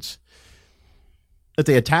words that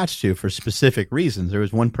they attach to for specific reasons. There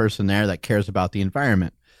was one person there that cares about the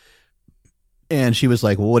environment. And she was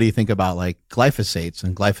like, well, what do you think about like glyphosates?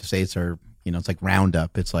 And glyphosates are, you know, it's like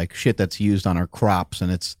Roundup. It's like shit that's used on our crops, and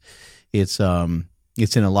it's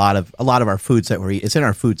in a lot of our foods that we eat. It's in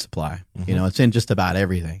our food supply. You know, it's in just about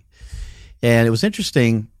everything. And it was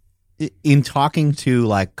interesting in talking to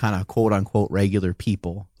like kind of quote unquote regular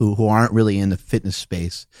people who aren't really in the fitness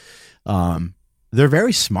space. They're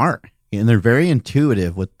very smart and they're very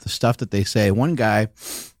intuitive with the stuff that they say. One guy,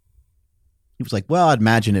 he was like, well, I'd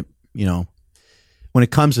imagine it, you know, when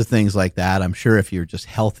it comes to things like that, I'm sure if you're just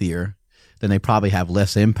healthier, then they probably have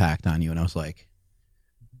less impact on you. And I was like,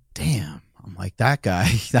 damn, I'm like, that guy,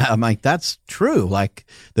 I'm like, that's true. Like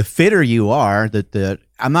the fitter you are,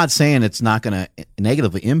 I'm not saying it's not going to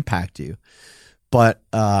negatively impact you, but,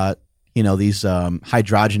 these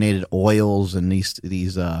hydrogenated oils and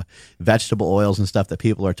these vegetable oils and stuff that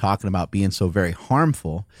people are talking about being so very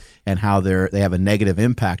harmful and how they have a negative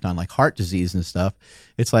impact on like heart disease and stuff.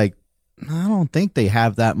 It's like, I don't think they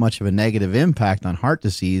have that much of a negative impact on heart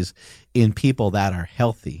disease in people that are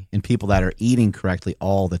healthy, and people that are eating correctly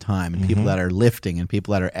all the time, and people that are lifting, and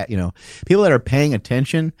people that are, people that are paying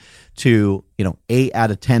attention to, 8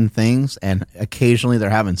 out of 10 things, and occasionally they're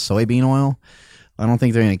having soybean oil. I don't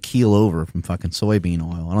think they're going to keel over from fucking soybean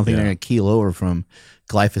oil. I don't think they're going to keel over from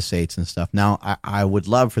glyphosates and stuff. Now, I would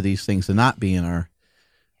love for these things to not be in our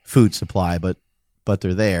food supply, but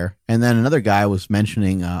they're there. And then another guy was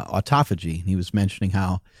mentioning autophagy. He was mentioning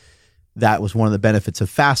how that was one of the benefits of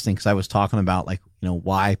fasting, because I was talking about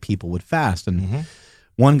why people would fast. And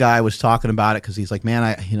one guy was talking about it because he's like, man,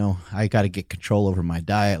 I got to get control over my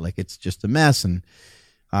diet. Like it's just a mess, and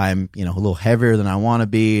I'm a little heavier than I want to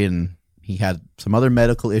be. And he had some other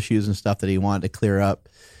medical issues and stuff that he wanted to clear up.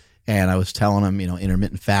 And I was telling him,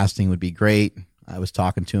 intermittent fasting would be great. I was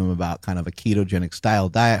talking to him about kind of a ketogenic style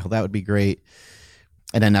diet. That would be great.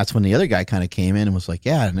 And then that's when the other guy kind of came in and was like,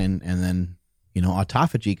 yeah. And then,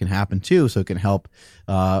 autophagy can happen too. So it can help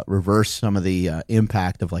reverse some of the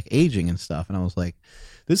impact of like aging and stuff. And I was like,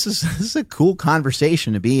 this is a cool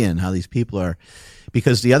conversation to be in, how these people are,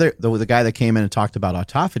 because the guy that came in and talked about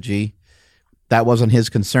autophagy, that wasn't his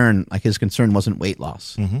concern. Like his concern wasn't weight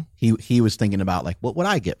loss. He was thinking about like, what would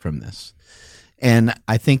I get from this? And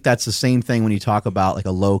I think that's the same thing when you talk about like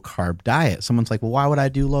a low carb diet. Someone's like, well, why would I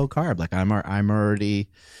do low carb? Like I'm already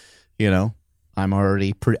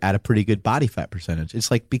at a pretty good body fat percentage. It's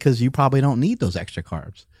like, because you probably don't need those extra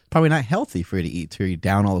carbs. It's probably not healthy for you to eat till you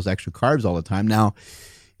down all those extra carbs all the time. Now,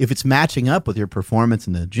 if it's matching up with your performance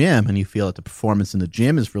in the gym and you feel that the performance in the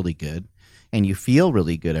gym is really good and you feel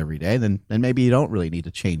really good every day, then maybe you don't really need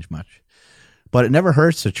to change much. But it never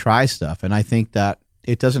hurts to try stuff. And I think that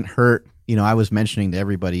it doesn't hurt. I was mentioning to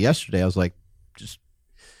everybody yesterday, I was like, just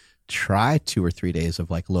try 2 or 3 days of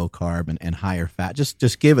like low carb and higher fat.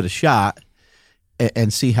 Just give it a shot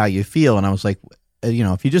and see how you feel. And I was like,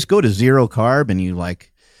 if you just go to 0 carb and you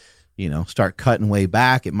like, start cutting way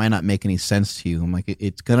back, it might not make any sense to you. I'm like,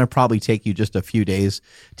 it's going to probably take you just a few days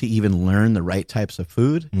to even learn the right types of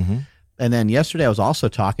food. And then yesterday I was also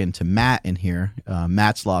talking to Matt in here.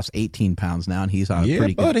 Matt's lost 18 pounds now, and he's on a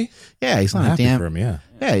pretty good. Yeah, he's on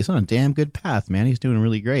he's on a damn good path, man. He's doing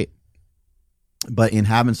really great. But in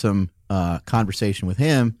having some conversation with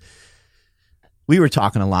him, we were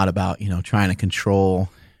talking a lot about trying to control,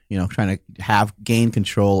 trying to gain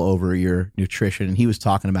control over your nutrition, and he was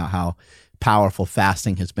talking about how powerful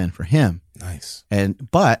fasting has been for him. Nice.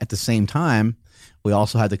 But at the same time, we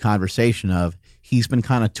also had the conversation of, he's been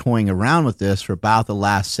kind of toying around with this for about the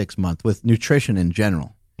last 6 months with nutrition in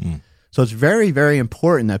general. So it's very, very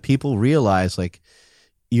important that people realize, like,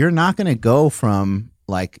 you're not going to go from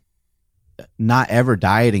like not ever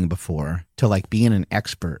dieting before to like being an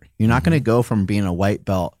expert. You're not going to go from being a white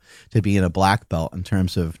belt to being a black belt in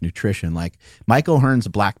terms of nutrition. Like Mike O'Hearn's a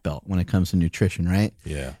black belt when it comes to nutrition, right?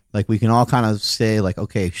 Yeah. Like we can all kind of say like,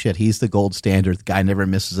 okay, shit, he's the gold standard. The guy never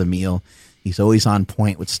misses a meal. He's always on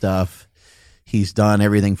point with stuff. He's done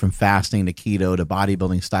everything from fasting to keto to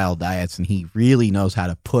bodybuilding style diets, and he really knows how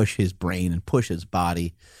to push his brain and push his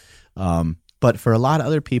body. But for a lot of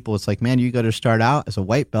other people, it's like, man, you got to start out as a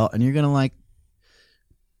white belt, and you're gonna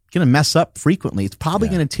mess up frequently. It's probably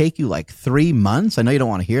going to take you like 3 months. I know you don't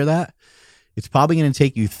want to hear that. It's probably going to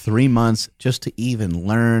take you 3 months just to even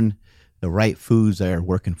learn the right foods that are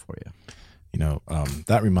working for you.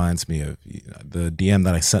 That reminds me of the DM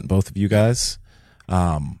that I sent both of you guys.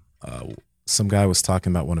 Some guy was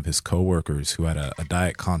talking about one of his coworkers who had a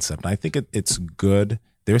diet concept. And I think it's good.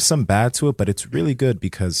 There's some bad to it, but it's really good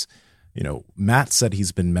because, Matt said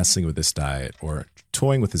he's been messing with this diet or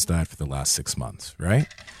toying with his diet for the last 6 months, right?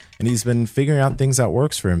 And he's been figuring out things that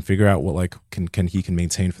works for him, figure out what like he can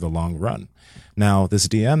maintain for the long run. Now, this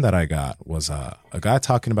DM that I got was a guy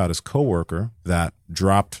talking about his coworker that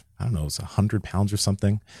dropped, I don't know, it was 100 pounds or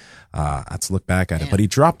something. I have to look back at it, but he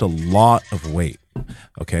dropped a lot of weight.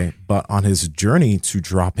 Okay. But on his journey to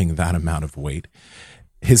dropping that amount of weight,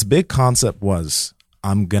 his big concept was,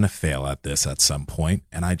 I'm going to fail at this at some point,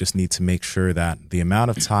 and I just need to make sure that the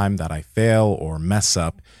amount of time that I fail or mess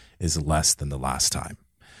up is less than the last time.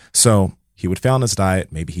 So he would fail on his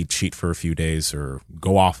diet. Maybe he'd cheat for a few days or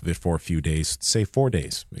go off of it for a few days, say 4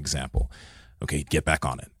 days, example. Okay, he'd get back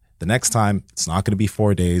on it. The next time, it's not going to be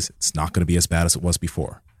 4 days. It's not going to be as bad as it was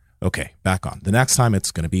before. Okay, back on. The next time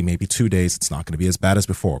it's going to be maybe 2 days. It's not going to be as bad as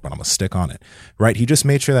before, but I'm going to stick on it, right? He just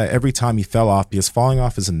made sure that every time he fell off, because falling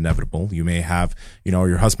off is inevitable. You may have,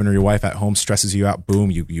 your husband or your wife at home stresses you out.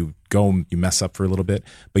 Boom, you go, you mess up for a little bit,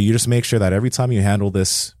 but you just make sure that every time you handle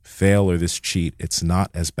this fail or this cheat, it's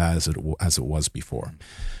not as bad as it was before.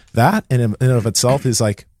 That in and of itself is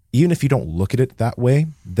like, even if you don't look at it that way,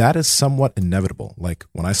 that is somewhat inevitable. Like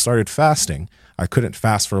when I started fasting, I couldn't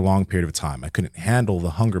fast for a long period of time. I couldn't handle the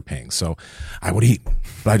hunger pangs. So I would eat,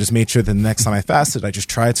 but I just made sure that the next time I fasted, I just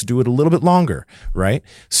tried to do it a little bit longer, right?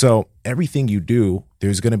 So everything you do,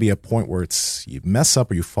 there's going to be a point where you mess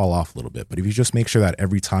up or you fall off a little bit. But if you just make sure that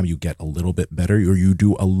every time you get a little bit better or you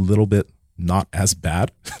do a little bit not as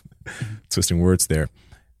bad, twisting words there,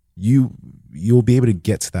 you'll be able to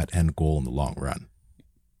get to that end goal in the long run.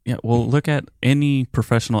 Yeah, well, look at any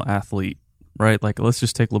professional athlete, right? Like, let's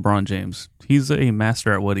just take LeBron James. He's a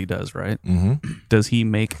master at what he does, right? Mm-hmm. Does he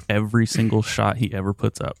make every single shot he ever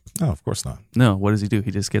puts up? No, of course not. No, what does he do? He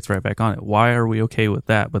just gets right back on it. Why are we okay with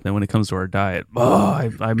that? But then when it comes to our diet,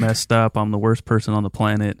 I messed up. I'm the worst person on the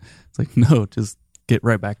planet. It's like, no, just get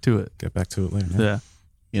right back to it. Get back to it later.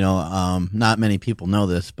 Yeah. Not many people know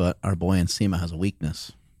this, but our boy Nsima has a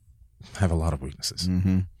weakness. I have a lot of weaknesses.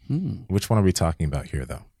 Mm-hmm. Which one are we talking about here,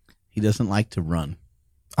 though? He doesn't like to run.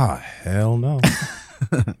 Ah, hell no.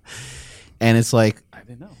 And it's like, I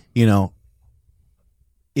didn't know.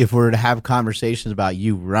 If we're to have conversations about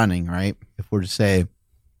you running, right? If we're to say,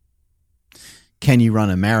 can you run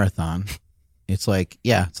a marathon? It's like,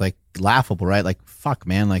 yeah, it's like laughable, right? Like, fuck,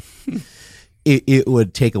 man. Like, it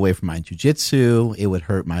would take away from my jujitsu. It would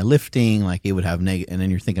hurt my lifting. Like, it would have negative. And then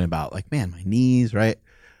you're thinking about, like, man, my knees, right?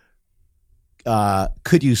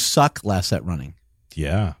 Could you suck less at running?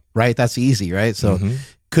 Yeah. Right? That's easy, right? So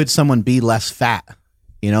could someone be less fat?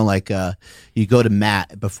 You go to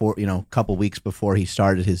Matt before, a couple weeks before he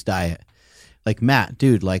started his diet. Like, Matt,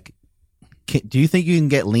 dude, like, do you think you can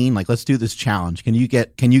get lean? Like, let's do this challenge. Can you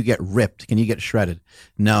get ripped? Can you get shredded?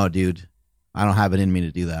 No, dude, I don't have it in me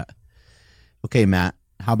to do that. Okay, Matt,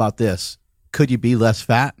 how about this? Could you be less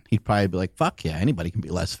fat? He'd probably be like, fuck yeah, anybody can be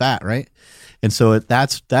less fat, right? And so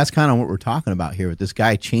that's kind of what we're talking about here with this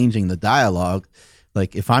guy changing the dialogue.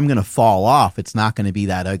 Like, if I'm going to fall off, it's not going to be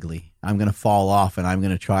that ugly. I'm going to fall off and I'm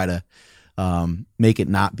going to try to make it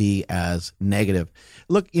not be as negative.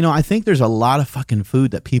 Look, I think there's a lot of fucking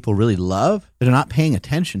food that people really love that they're not paying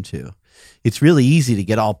attention to. It's really easy to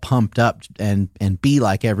get all pumped up and be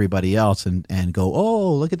like everybody else and go,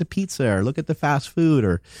 oh, look at the pizza or look at the fast food.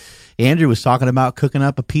 Or Andrew was talking about cooking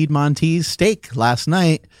up a Piedmontese steak last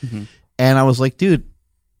night. Mm-hmm. And I was like, dude,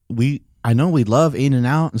 I know we love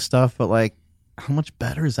In-N-Out and stuff, but like, how much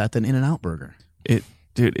better is that than In-N-Out burger?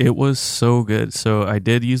 It was so good. So I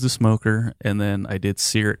did use the smoker and then I did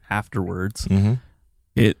sear it afterwards.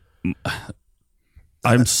 Mm-hmm.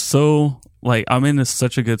 I'm so I'm in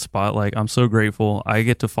such a good spot. Like, I'm so grateful. I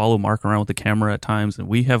get to follow Mark around with the camera at times, and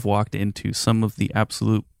we have walked into some of the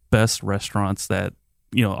absolute best restaurants that,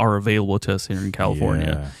 are available to us here in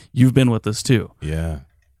California. Yeah. You've been with us too. Yeah.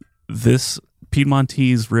 This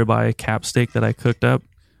Piedmontese ribeye cap steak that I cooked up,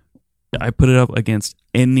 I put it up against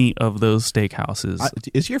any of those steakhouses.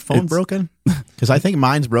 Is your phone broken? Because I think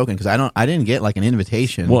mine's broken because I didn't get like an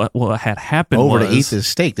invitation. What had happened to eat this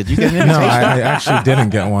steak. Did you get an invitation? No, I actually didn't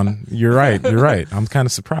get one. You're right. I'm kind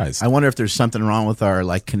of surprised. I wonder if there's something wrong with our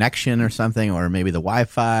connection or something, or maybe the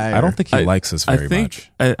Wi-Fi. I don't think he likes us very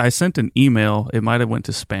much. I sent an email. It might have went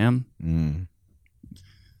to spam. I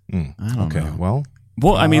don't know.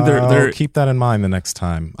 Well, I mean, I'll keep that in mind the next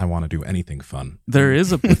time I want to do anything fun. There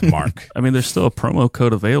is with Mark. I mean, there's still a promo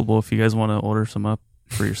code available if you guys want to order some up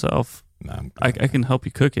for yourself. No, I can help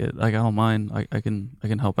you cook it. Like, I don't mind. I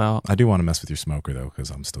can help out. I do want to mess with your smoker though, because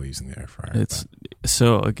I'm still using the air fryer.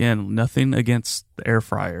 So again, nothing against the air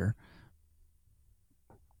fryer,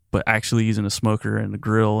 but actually using a smoker and the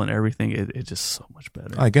grill and everything, it's just so much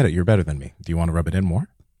better. I get it. You're better than me. Do you want to rub it in more?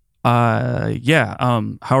 Yeah.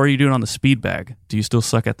 How are you doing on the speed bag? Do you still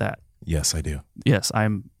suck at that? Yes, I do. Yes,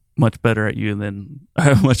 I'm much better at you than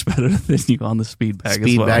I'm much better than you on the speed bag.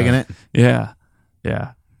 Speed bagging it? Yeah.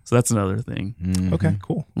 Yeah. So that's another thing. Mm-hmm. Okay,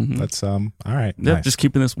 cool. Mm-hmm. That's all right. Yep, nice. Just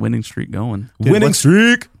keeping this winning streak going. Dude, winning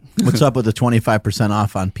streak. What's up with the 25%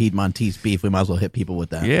 off on Piedmontese beef? We might as well hit people with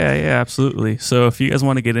that. Yeah, absolutely. So if you guys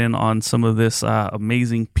want to get in on some of this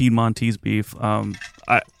amazing Piedmontese beef,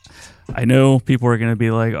 I know people are going to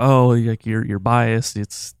be like, "Oh, like you're biased."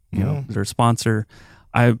 It's their sponsor.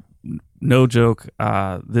 No joke.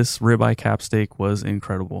 This ribeye cap steak was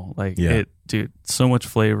incredible. Dude, so much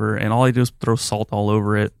flavor, and all I do is throw salt all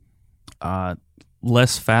over it.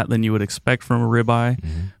 Less fat than you would expect from a ribeye,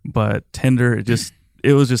 but tender.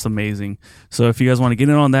 it was just amazing. So if you guys want to get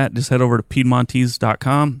in on that, just head over to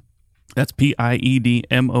Piedmontese.com. That's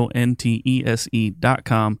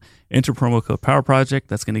PIEDMONTESE.com. Enter promo code Power Project.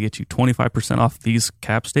 That's going to get you 25% off these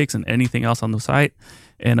cap steaks and anything else on the site.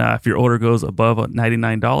 And if your order goes above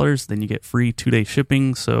 $99, then you get free 2-day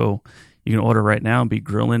shipping. So you can order right now and be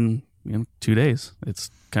grilling 2 days.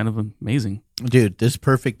 It's kind of amazing. Dude, this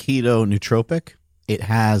Perfect Keto Nootropic, it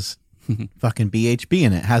has fucking BHB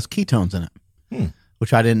in it. It has ketones in it.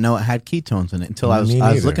 Which I didn't know it had ketones in it until I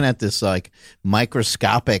was looking at this like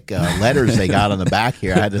microscopic letters they got on the back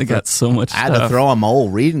here. I had to got so much. I had to throw on my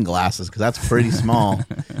old reading glasses because that's pretty small.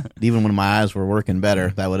 Even when my eyes were working better,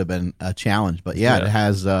 that would have been a challenge. But yeah, it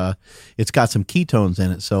has it's got some ketones in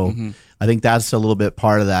it, so I think that's a little bit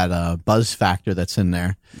part of that buzz factor that's in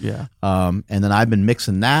there. Yeah. And then I've been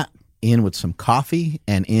mixing that in with some coffee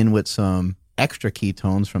and in with some extra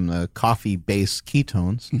ketones from the coffee-based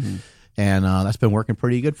ketones. And that's been working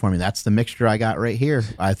pretty good for me. That's the mixture I got right here.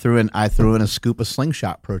 I threw in a scoop of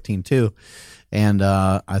Slingshot protein too, and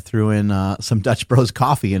I threw in some Dutch Bros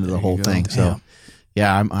coffee into the whole thing. Damn. So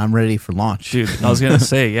yeah, I'm ready for launch, dude. I was gonna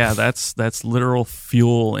say, yeah, that's literal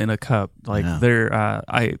fuel in a cup. Like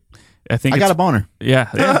I think I got a boner.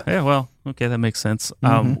 Yeah. Well, okay, that makes sense.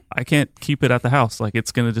 I can't keep it at the house. Like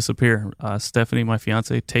it's gonna disappear. Stephanie, my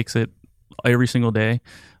fiance, takes it every single day.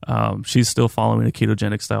 She's still following a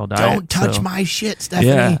ketogenic style diet. Don't touch my shit, Stephanie.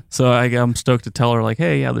 Yeah, so I'm stoked to tell her like,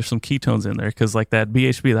 hey, yeah, there's some ketones in there because like that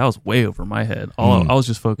BHB that was way over my head. I was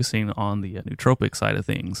just focusing on the nootropic side of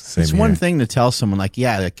things. It's one thing to tell someone like,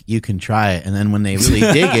 yeah, like, you can try it, and then when they really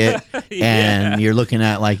dig it, and you're looking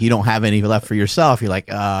at like you don't have any left for yourself, you're like,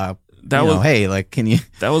 hey, like, can you?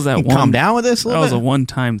 That was that one. Calm down with this. That was a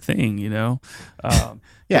one-time thing, you know.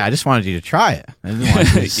 Yeah, I just wanted you to try it. I didn't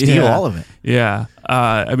want you to steal all of it. Yeah.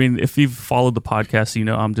 I mean, if you've followed the podcast, you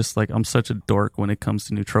know, I'm such a dork when it comes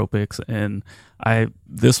to nootropics. And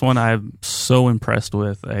this one I'm so impressed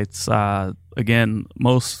with. It's, again,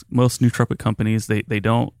 most nootropic companies, they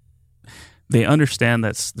understand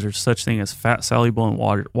that there's such thing as fat soluble and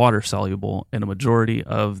water soluble. And a majority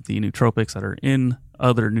of the nootropics that are in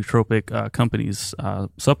other nootropic companies'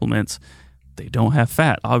 supplements, they don't have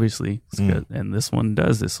fat, obviously, and this one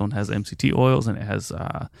does. This one has MCT oils, and it has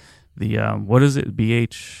the what is it?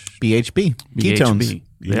 BHB ketones.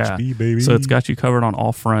 Yeah, BHB, baby. So it's got you covered on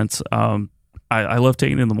all fronts. I love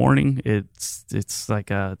taking it in the morning. It's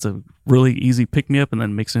like it's a really easy pick me up, and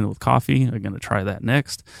then mixing it with coffee. I'm gonna try that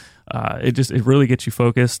next. It really gets you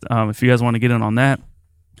focused. If you guys want to get in on that,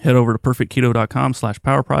 head over to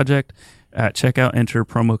perfectketo.com/powerproject. At checkout, enter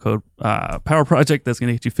promo code Power Project. That's going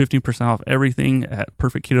to get you 15% off everything at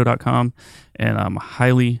perfectketo.com. And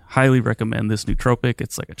highly, highly recommend this nootropic.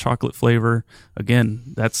 It's like a chocolate flavor.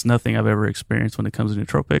 Again, that's nothing I've ever experienced when it comes to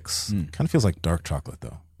nootropics. Kind of feels like dark chocolate,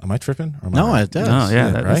 though. Am I tripping? Or am No, I right? it does. No,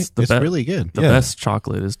 yeah, right? It's really good. The best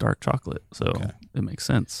chocolate is dark chocolate. So it makes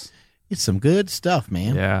sense. It's some good stuff,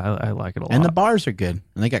 man. Yeah, I like it a lot. And the bars are good.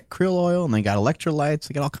 And they got krill oil, and they got electrolytes.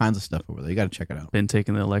 They got all kinds of stuff over there. You got to check it out. Been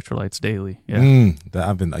taking the electrolytes daily. Yeah.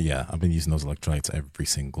 I've been using those electrolytes every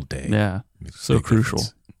single day. Yeah. So Big crucial.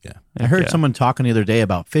 difference. Yeah. I heard someone talking the other day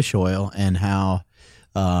about fish oil and how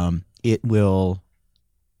it will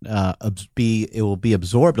be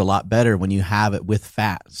absorbed a lot better when you have it with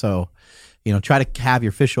fat. So, try to have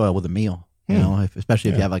your fish oil with a meal.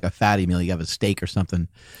 Especially if you have like a fatty meal, you have a steak or something.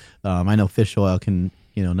 I know fish oil can,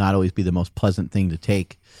 not always be the most pleasant thing to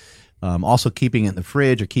take. Also, keeping it in the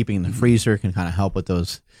fridge or keeping it in the freezer can kind of help with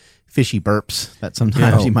those fishy burps that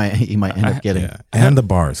sometimes you might end up getting. Yeah. And the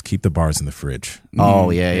bars. Keep the bars in the fridge. Oh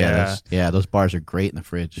yeah. Those bars are great in the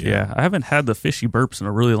fridge. Yeah, I haven't had the fishy burps in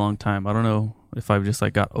a really long time. I don't know if I've just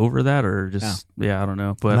like got over that or just I don't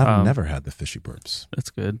know. But I've never had the fishy burps.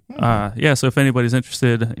 That's good. So if anybody's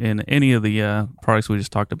interested in any of the products we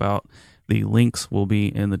just talked about, the links will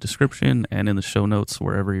be in the description and in the show notes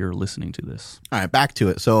wherever you're listening to this. All right, back to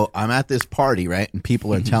it. So I'm at this party, right? And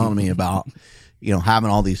people are telling me about, having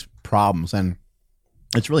all these problems. And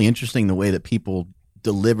it's really interesting the way that people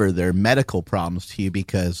deliver their medical problems to you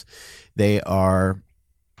because they're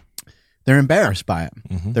embarrassed by it.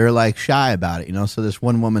 They're like shy about it, So this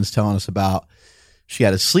one woman's telling us about she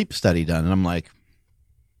had a sleep study done. And I'm like,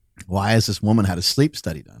 why has this woman had a sleep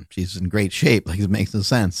study done? She's in great shape. Like, it makes no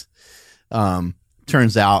sense.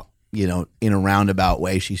 Turns out, in a roundabout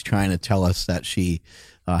way, she's trying to tell us that she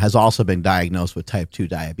has also been diagnosed with type 2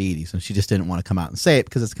 diabetes. And she just didn't want to come out and say it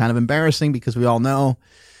because it's kind of embarrassing because we all know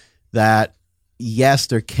that, yes,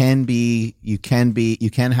 you can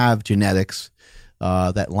have genetics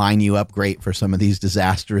that line you up great for some of these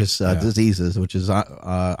disastrous diseases, which is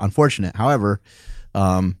unfortunate. However,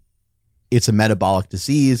 it's a metabolic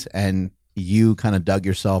disease and you kind of dug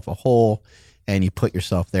yourself a hole and you put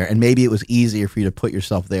yourself there. And maybe it was easier for you to put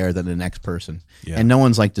yourself there than the next person. Yeah. And no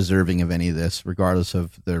one's like deserving of any of this, regardless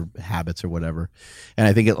of their habits or whatever. And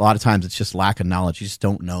I think a lot of times it's just lack of knowledge. You just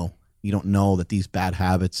don't know. You don't know that these bad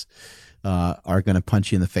habits are going to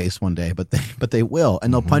punch you in the face one day, but they will.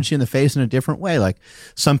 And they'll punch you in the face in a different way. Like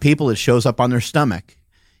some people, it shows up on their stomach.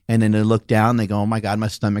 And then they look down, they go, oh my God, my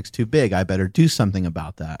stomach's too big. I better do something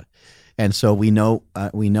about that. And so we know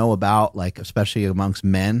about, like, especially amongst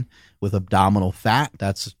men with abdominal fat,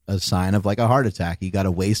 that's a sign of like a heart attack. You got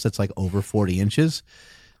a waist that's like over 40 inches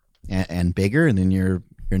and bigger, and then you're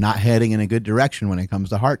not heading in a good direction when it comes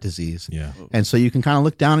to heart disease. Yeah. And so you can kind of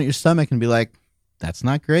look down at your stomach and be like, that's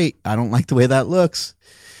not great. I don't like the way that looks.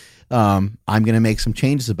 I'm going to make some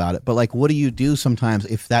changes about it. But like, what do you do sometimes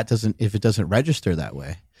if it doesn't register that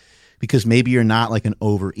way? Because maybe you're not like an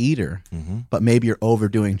overeater, but maybe you're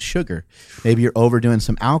overdoing sugar. Maybe you're overdoing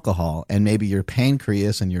some alcohol, and maybe your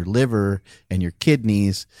pancreas and your liver and your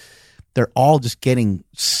kidneys, they're all just getting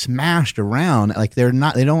smashed around. Like they're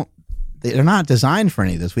not designed for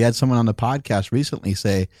any of this. We had someone on the podcast recently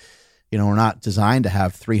say, we're not designed to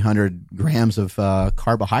have 300 grams of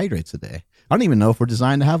carbohydrates a day. I don't even know if we're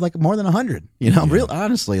designed to have like more than 100, real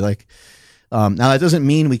honestly, like. Now, that doesn't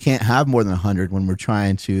mean we can't have more than 100 when we're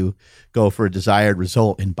trying to go for a desired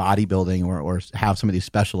result in bodybuilding or have some of these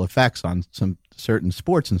special effects on some certain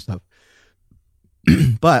sports and stuff.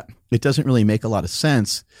 But it doesn't really make a lot of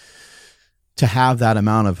sense to have that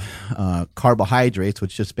amount of carbohydrates,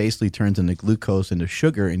 which just basically turns into glucose, into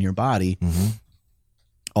sugar in your body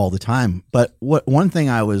all the time. But one thing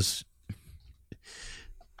I was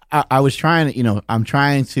trying to, I'm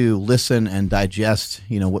trying to listen and digest,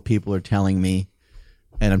 what people are telling me,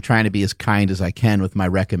 and I'm trying to be as kind as I can with my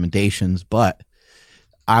recommendations. But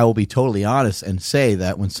I will be totally honest and say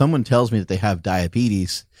that when someone tells me that they have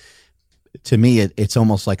diabetes, to me, it's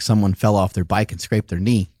almost like someone fell off their bike and scraped their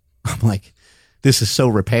knee. I'm like, this is so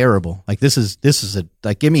repairable. Like this is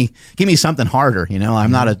give me something harder.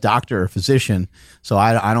 I'm not a doctor or physician, so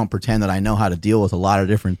I don't pretend that I know how to deal with a lot of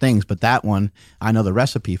different things. But that one, I know the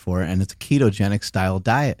recipe for it, and it's a ketogenic style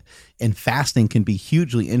diet. And fasting can be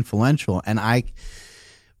hugely influential. And I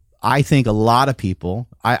think a lot of people,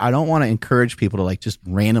 I don't want to encourage people to like just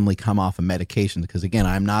randomly come off a medication, because again,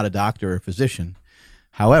 I'm not a doctor or physician.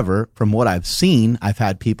 However, from what I've seen, I've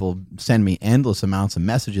had people send me endless amounts of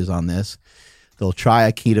messages on this. They'll try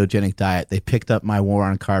a ketogenic diet. They picked up my War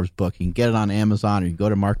on Carbs book. You can get it on Amazon, or you can go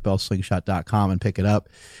to markbellslingshot.com and pick it up.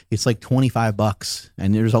 It's like $25.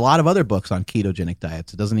 And there's a lot of other books on ketogenic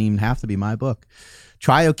diets. It doesn't even have to be my book.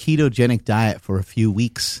 Try a ketogenic diet for a few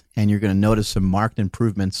weeks, and you're going to notice some marked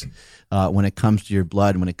improvements when it comes to your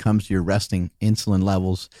blood, when it comes to your resting insulin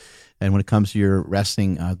levels, and when it comes to your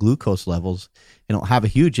resting glucose levels. It'll have a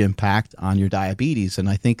huge impact on your diabetes. And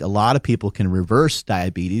I think a lot of people can reverse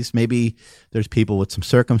diabetes. Maybe there's people with some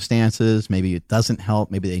circumstances. Maybe it doesn't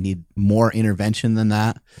help. Maybe they need more intervention than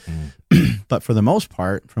that. But for the most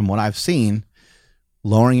part, from what I've seen,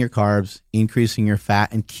 lowering your carbs, increasing your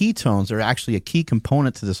fat, and ketones are actually a key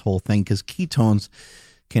component to this whole thing, because ketones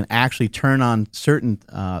can actually turn on certain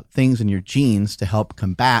things in your genes to help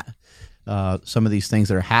combat some of these things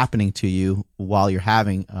that are happening to you while you're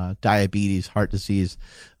having diabetes, heart disease,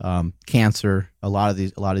 cancer, a lot of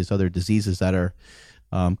these other diseases that are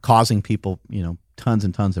causing people, tons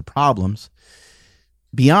and tons of problems.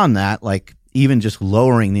 Beyond that, like even just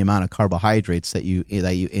lowering the amount of carbohydrates that you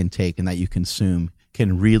intake and that you consume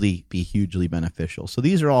can really be hugely beneficial. So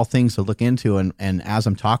these are all things to look into. And as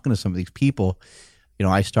I'm talking to some of these people,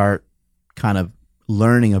 I start kind of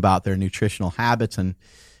learning about their nutritional habits, and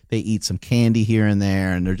they eat some candy here and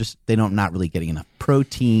there, and they're not really getting enough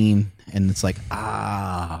protein. And it's like,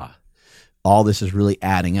 all this is really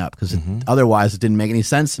adding up, because otherwise it didn't make any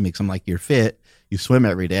sense to me. Because I'm like, you're fit, you swim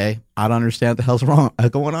every day. I don't understand what the hell's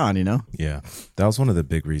going on, Yeah, that was one of the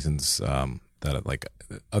big reasons that, like,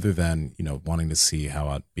 other than wanting to see how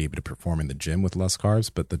I'd be able to perform in the gym with less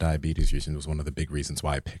carbs, but the diabetes reason was one of the big reasons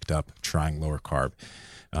why I picked up trying lower carb.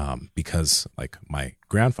 Because like my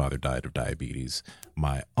grandfather died of diabetes,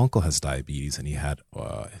 my uncle has diabetes, and he had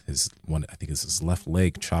his left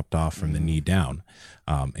leg chopped off from the knee down,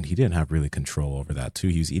 and he didn't have really control over that too.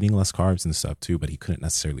 He was eating less carbs and stuff too, but he couldn't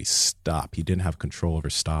necessarily stop. He didn't have control over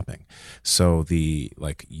stopping. So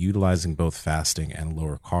utilizing both fasting and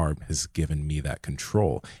lower carb has given me that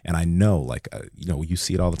control. And I know, you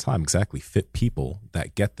see it all the time. Exactly, fit people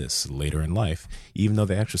that get this later in life, even though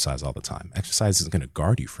they exercise all the time. Exercise isn't going to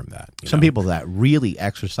guard you from that. Some people that really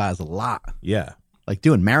exercise a lot. Yeah. like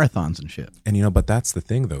doing marathons and shit. And, you know, but that's the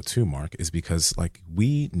thing though, too, Mark, is because like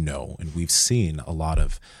we know, and we've seen a lot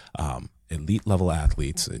of, elite level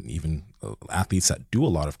athletes and even athletes that do a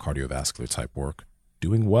lot of cardiovascular type work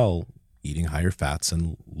doing well, eating higher fats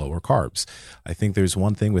and lower carbs. I think there's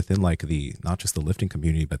one thing within like not just the lifting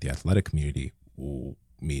community, but the athletic community. I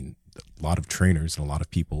mean, a lot of trainers and a lot of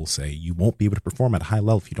people say you won't be able to perform at a high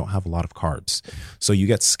level if you don't have a lot of carbs. So you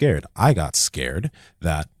get scared. I got scared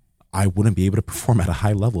that I wouldn't be able to perform at a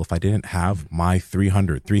high level if I didn't have my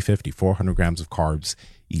 300, 350, 400 grams of carbs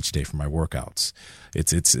each day for my workouts.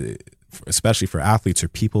 It's especially for athletes or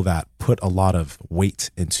people that put a lot of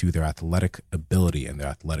weight into their athletic ability and their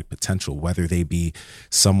athletic potential, whether they be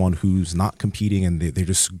someone who's not competing and they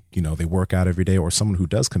just, you know, they work out every day, or someone who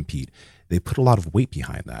does compete. They put a lot of weight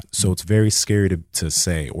behind that. So it's very scary to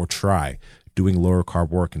say or try doing lower carb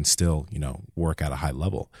work and still, you know, work at a high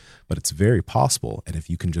level. But it's very possible. And if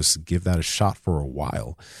you can just give that a shot for a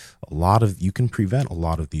while, you can prevent a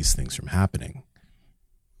lot of these things from happening.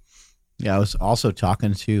 Yeah, I was also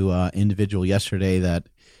talking to an individual yesterday that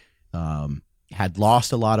had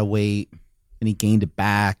lost a lot of weight, and he gained it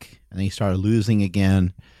back, and then he started losing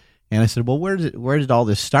again. And I said, well, where did all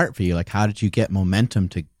this start for you? Like, how did you get momentum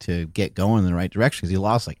to get going in the right direction? Because he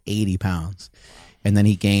lost like 80 pounds, and then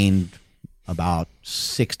he gained about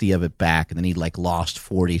 60 of it back, and then he like lost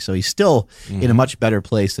 40. So he's still in a much better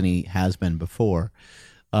place than he has been before.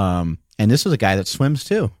 And this was a guy that swims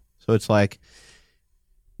too. So it's like,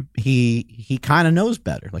 he kind of knows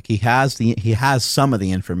better. Like he has some of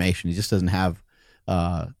the information. He just doesn't have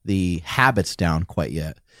the habits down quite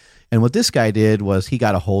yet. And what this guy did was he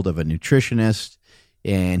got a hold of a nutritionist,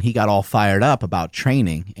 and he got all fired up about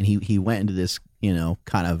training. And he went into this, you know,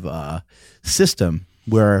 kind of system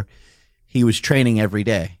where he was training every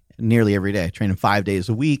day, nearly every day, training 5 days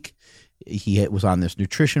a week. He was on this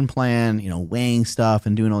nutrition plan, you know, weighing stuff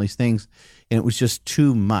and doing all these things. And it was just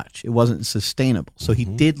too much. It wasn't sustainable. So he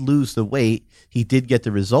did lose the weight. He did get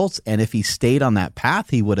the results. And if he stayed on that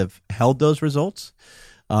path, he would have held those results.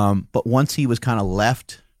 But once he was kind of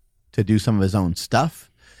left to do some of his own stuff,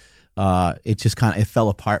 it just it fell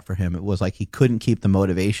apart for him. It was like he couldn't keep the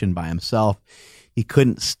motivation by himself. He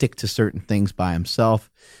couldn't stick to certain things by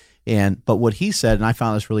himself. But what he said, and I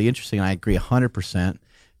found this really interesting, and I agree 100%,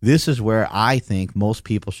 this is where I think most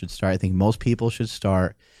people should start. I think most people should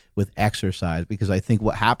start with exercise, because I think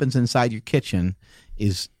what happens inside your kitchen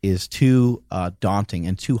is too daunting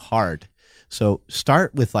and too hard. So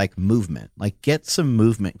start with like movement, like get some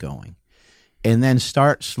movement going, and then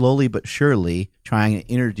start slowly but surely trying to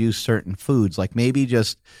introduce certain foods. Like maybe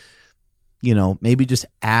just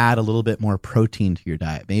add a little bit more protein to your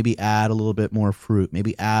diet. Maybe add a little bit more fruit.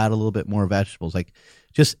 Maybe add a little bit more vegetables. Like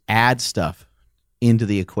just add stuff into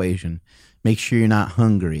the equation. Make sure you're not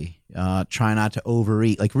hungry. Try not to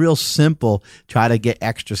overeat. Like real simple, try to get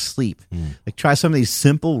extra sleep. Like try some of these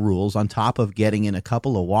simple rules on top of getting in a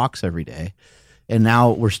couple of walks every day. And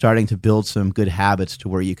now we're starting to build some good habits to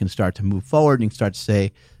where you can start to move forward and you can start to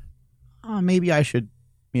say, oh, maybe I should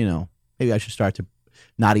start to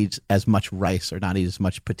not eat as much rice or not eat as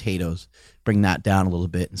much potatoes. Bring that down a little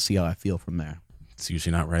bit and see how I feel from there. It's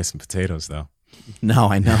usually not rice and potatoes, though. No,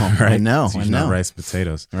 I know. Right? I know. It's usually not rice and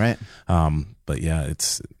potatoes. Right. But yeah, I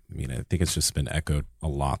think it's just been echoed a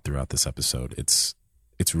lot throughout this episode. It's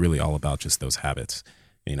really all about just those habits.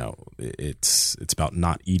 You know, it's about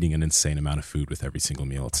not eating an insane amount of food with every single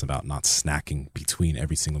meal. It's about not snacking between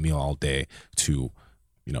every single meal all day to,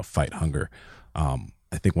 you know, fight hunger.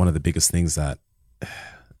 I think one of the biggest things that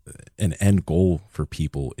an end goal for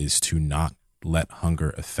people is to not let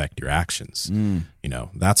hunger affect your actions. You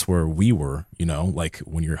know, that's where we were, you know, like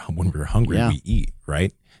when we're hungry, we eat,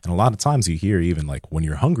 right? And a lot of times you hear even like when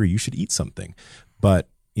you're hungry, you should eat something. But,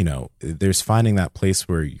 you know, there's finding that place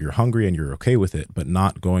where you're hungry and you're okay with it, but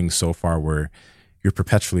not going so far where you're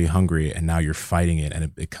perpetually hungry and now you're fighting it and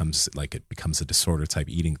it becomes a disorder type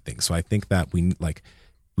eating thing. So I think that we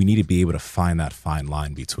need to be able to find that fine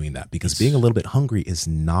line between that, because being a little bit hungry is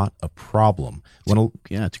not a problem.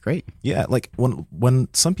 It's great. Yeah, like when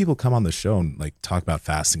some people come on the show and like talk about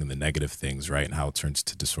fasting and the negative things, right, and how it turns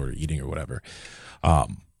to disorder eating or whatever,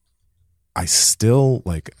 I still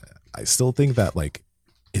think that like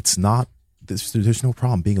it's not. There's no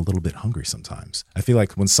problem being a little bit hungry sometimes. I feel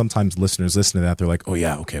like when sometimes listeners listen to that, they're like, oh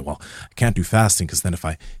yeah, okay, well, I can't do fasting because then if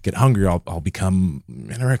I get hungry, I'll become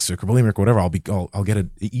anorexic or bulimic or whatever. I'll get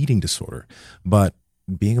an eating disorder. But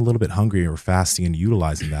being a little bit hungry or fasting and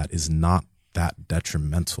utilizing that is not that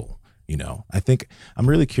detrimental. You know, I think I'm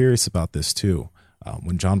really curious about this too.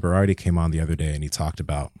 When John Berardi came on the other day and he talked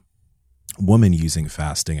about women using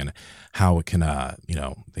fasting and how it can,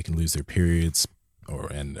 they can lose their periods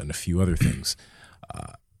and a few other things.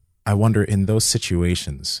 I wonder in those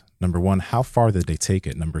situations, number one, how far did they take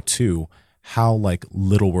it? Number two, how like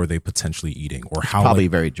little were they potentially eating, or how probably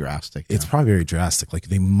very drastic. It's probably very drastic. Like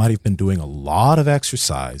they might have been doing a lot of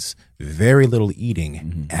exercise, very little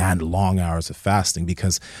eating, and long hours of fasting.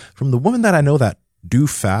 Because from the women that I know that do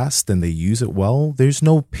fast and they use it well, there's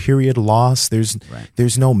no period loss.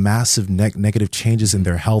 There's no massive negative changes in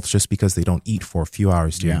their health just because they don't eat for a few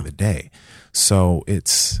hours during the day. So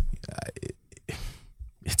it's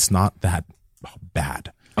not that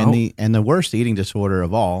bad. And the worst eating disorder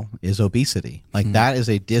of all is obesity. Like that is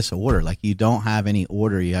a disorder. Like you don't have any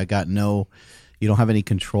order. You don't have any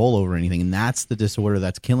control over anything. And that's the disorder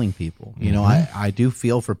that's killing people. You know, I do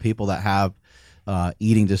feel for people that have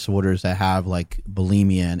eating disorders, that have like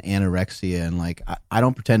bulimia and anorexia. And like, I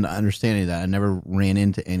don't pretend to understand any of that. I never ran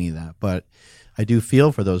into any of that, but I do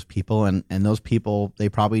feel for those people, and those people, they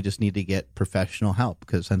probably just need to get professional help,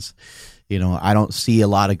 because since, you know, I don't see a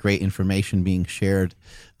lot of great information being shared,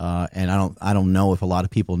 and I don't know if a lot of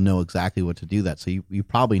people know exactly what to do that. So you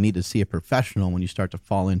probably need to see a professional when you start to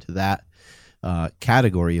fall into that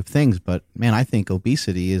category of things. But man, I think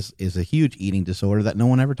obesity is a huge eating disorder that no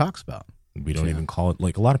one ever talks about. We don't even call it,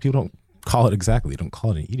 like a lot of people don't call it exactly. They don't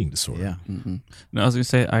call it an eating disorder. Yeah. No, I was gonna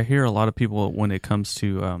say, I hear a lot of people when it comes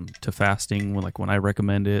to fasting, when I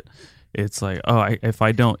recommend it, it's like, if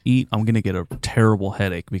I don't eat, I'm gonna get a terrible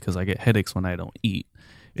headache because I get headaches when I don't eat.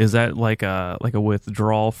 Is that like a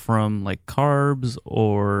withdrawal from like carbs,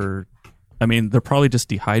 or? I mean, they're probably just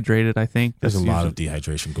dehydrated. I think there's a lot of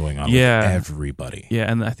dehydration going on with everybody. Yeah,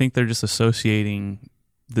 and I think they're just associating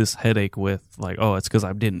this headache with like, it's because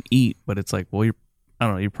I didn't eat. But it's like, well, I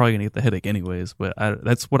don't know, you're probably going to get the headache anyways, but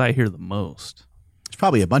that's what I hear the most. There's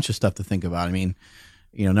probably a bunch of stuff to think about. I mean,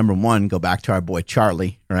 you know, number one, go back to our boy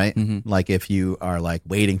Charlie, right? Like if you are like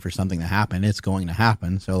waiting for something to happen, it's going to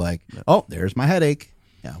happen. So like, there's my headache.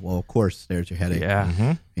 Yeah, well, of course, there's your headache.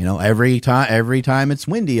 Yeah. You know, every time it's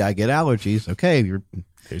windy, I get allergies. Okay, your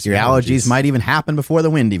allergies might even happen before the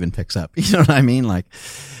wind even picks up. You know what I mean? Like,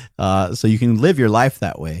 so you can live your life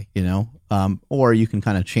that way, you know, or you can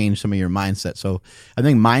kind of change some of your mindset. So I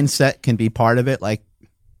think mindset can be part of it. Like,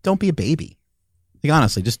 don't be a baby. Like,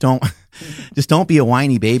 honestly, just don't be a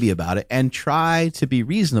whiny baby about it, and try to be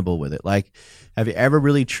reasonable with it. Like, have you ever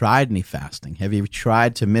really tried any fasting? Have you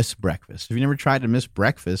tried to miss breakfast? If you never tried to miss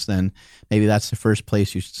breakfast, then maybe that's the first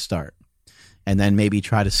place you should start. And then maybe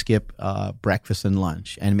try to skip breakfast and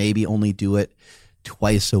lunch, and maybe only do it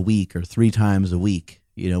twice a week or 3 times a week,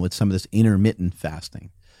 you know, with some of this intermittent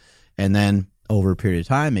fasting. And then over a period of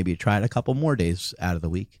time, maybe try it a couple more days out of the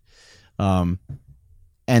week.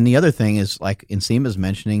 And the other thing is, like Nsima's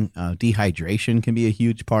mentioning, dehydration can be a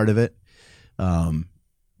huge part of it.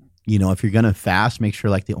 You know, if you're going to fast, make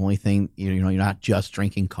sure like the only thing, you know, you're not just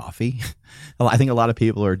drinking coffee. I think a lot of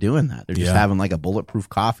people are doing that. They're just having like a bulletproof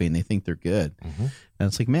coffee and they think they're good. And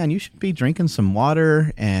it's like, man, you should be drinking some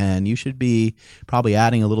water, and you should be probably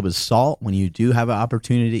adding a little bit of salt when you do have an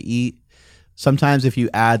opportunity to eat. Sometimes if you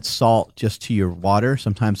add salt just to your water,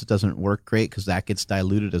 sometimes it doesn't work great because that gets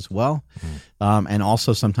diluted as well. And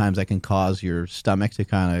also sometimes that can cause your stomach to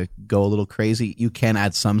kind of go a little crazy. You can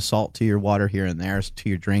add some salt to your water here and there, to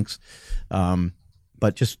your drinks.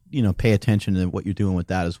 But just, you know, pay attention to what you're doing with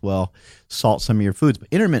that as well. Salt some of your foods. But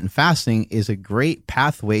intermittent fasting is a great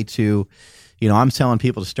pathway to, you know, I'm telling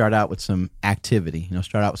people to start out with some activity, you know,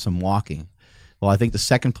 start out with some walking. Well, I think the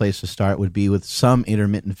second place to start would be with some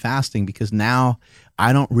intermittent fasting, because now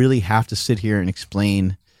I don't really have to sit here and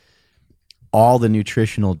explain all the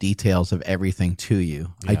nutritional details of everything to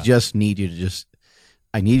you. I just need you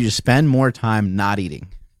to spend more time not eating.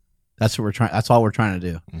 That's all we're trying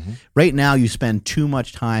to do. Right now, you spend too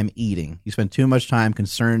much time eating. You spend too much time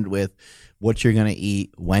concerned with what you're going to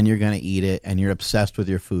eat, when you're going to eat it, and you're obsessed with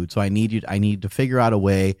your food. So I need to figure out a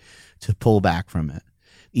way to pull back from it.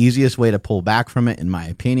 Easiest way to pull back from it, in my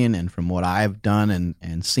opinion, and from what I've done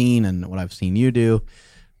and seen and what I've seen you do,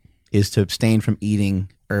 is to abstain from eating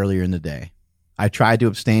earlier in the day. I tried to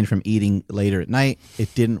abstain from eating later at night.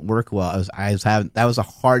 It didn't work well. That was the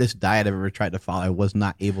hardest diet I've ever tried to follow. I was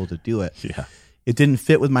not able to do it. Yeah. It didn't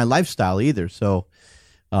fit with my lifestyle either. So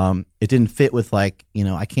it didn't fit with, like, you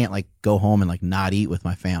know, I can't like go home and like not eat with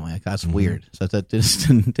my family. Like, that's weird. So that just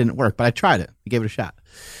didn't work, but I tried it. I gave it a shot.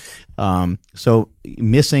 So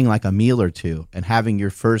missing like a meal or two and having your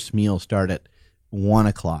first meal start at 1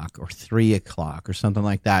 o'clock or 3 o'clock or something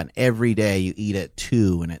like that. And every day you eat at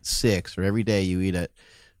 2 and at 6, or every day you eat at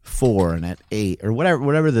 4 and at 8, or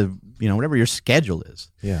whatever your schedule is.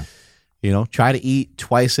 Yeah. Try to eat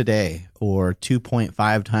twice a day or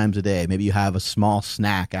 2.5 times a day. Maybe you have a small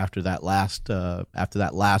snack after that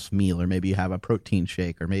last meal, or maybe you have a protein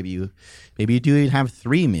shake, or maybe you do even have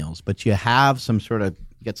 3 meals, but you have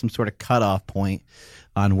get some sort of cutoff point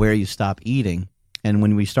on where you stop eating. And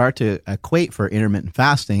when we start to equate for intermittent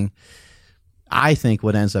fasting, I think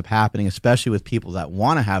what ends up happening, especially with people that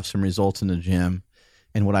want to have some results in the gym,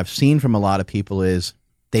 and what I've seen from a lot of people is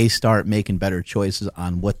they start making better choices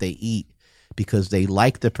on what they eat because they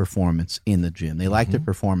like the performance in the gym. They like the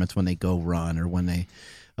performance when they go run or when they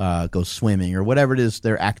go swimming or whatever it is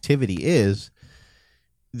their activity is.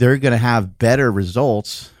 They're going to have better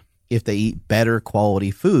results if they eat better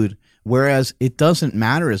quality food, whereas it doesn't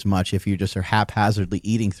matter as much if you just are haphazardly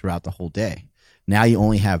eating throughout the whole day. Now you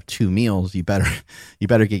only have 2 meals. You better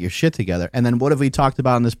get your shit together. And then what have we talked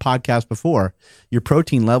about in this podcast before? Your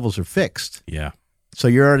protein levels are fixed. Yeah. So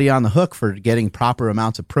you're already on the hook for getting proper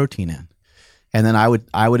amounts of protein in. And then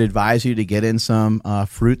I would advise you to get in some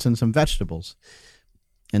fruits and some vegetables.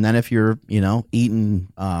 And then if you're, eating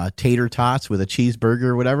tater tots with a cheeseburger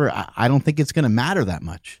or whatever, I don't think it's going to matter that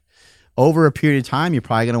much. Over a period of time, you're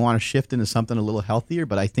probably going to want to shift into something a little healthier,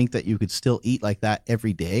 but I think that you could still eat like that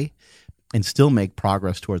every day and still make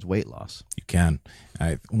progress towards weight loss. You can.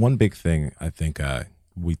 One big thing I think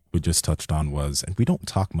we just touched on was, and we don't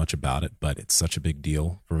talk much about it, but it's such a big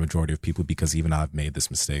deal for a majority of people because even I've made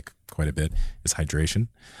this mistake quite a bit, is hydration.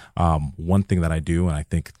 One thing that I do, and I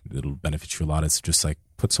think it'll benefit you a lot, is just like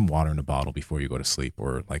put some water in a bottle before you go to sleep,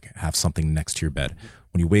 or like have something next to your bed.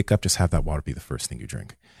 When you wake up, just have that water be the first thing you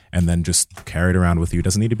drink. And then just carry it around with you. It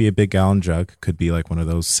doesn't need to be a big gallon jug. Could be like one of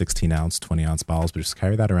those 16-ounce, 20-ounce bottles, but just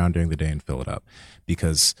carry that around during the day and fill it up.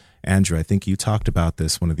 Because, Andrew, I think you talked about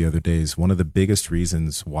this one of the other days. One of the biggest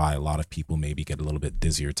reasons why a lot of people maybe get a little bit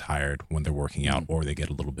dizzy or tired when they're working out, or they get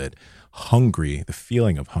a little bit hungry, the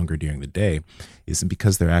feeling of hunger during the day, isn't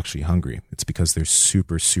because they're actually hungry. It's because they're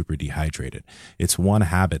super, super dehydrated. It's one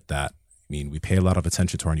habit that, we pay a lot of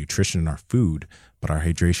attention to our nutrition and our food, but our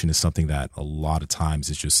hydration is something that a lot of times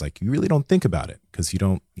is just like, you really don't think about it because you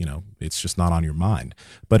don't, it's just not on your mind.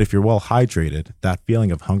 But if you're well hydrated, that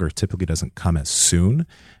feeling of hunger typically doesn't come as soon.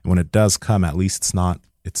 And when it does come, at least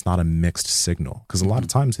it's not a mixed signal. Because a lot of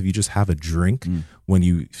times if you just have a drink when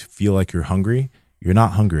you feel like you're hungry, you're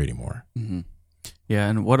not hungry anymore. Mm-hmm. Yeah.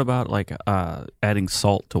 And what about like adding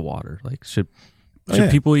salt to water? Like should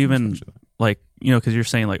people even because you're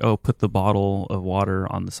saying like, oh, put the bottle of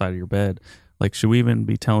water on the side of your bed. Like, should we even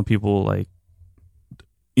be telling people like,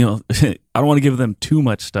 I don't want to give them too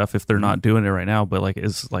much stuff if they're not doing it right now, but like,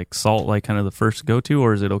 is like salt like kind of the first go-to,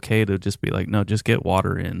 or is it okay to just be like, no, just get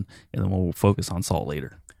water in and then we'll focus on salt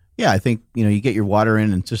later? Yeah, I think, you get your water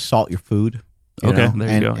in and just salt your food. There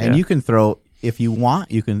you go. And you can throw, if you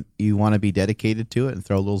want, you want to be dedicated to it and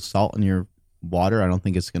throw a little salt in your water. I don't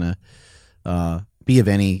think it's going to be of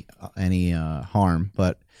any harm,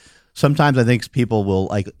 but sometimes I think people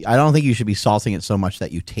will I don't think you should be salting it so much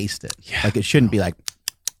that you taste it. Yeah. Like it shouldn't be like,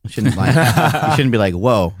 you shouldn't be like,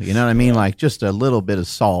 whoa, you know what I mean? Like just a little bit of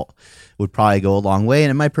salt would probably go a long way,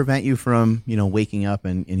 and it might prevent you from, waking up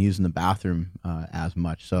and using the bathroom as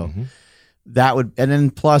much. So that would, and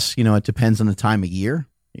then plus, it depends on the time of year,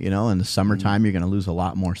 in the summertime, you're going to lose a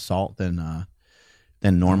lot more salt than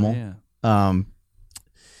normal.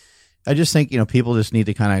 I just think, people just need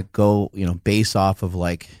to kind of go, base off of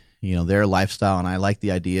like, their lifestyle. And I like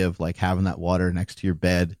the idea of like having that water next to your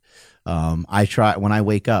bed. I try, when I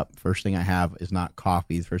wake up, first thing I have is not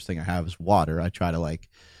coffee. The first thing I have is water. I try to like,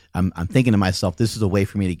 I'm thinking to myself, this is a way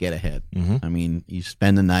for me to get ahead. You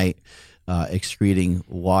spend the night excreting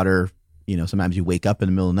water. Sometimes you wake up in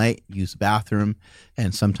the middle of the night, use the bathroom,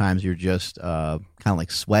 and sometimes you're just kind of like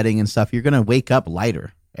sweating and stuff. You're going to wake up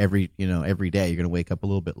lighter every day. You're going to wake up a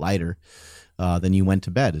little bit lighter than you went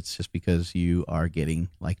to bed. It's just because you are getting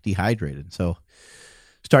like dehydrated. So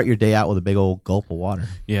start your day out with a big old gulp of water.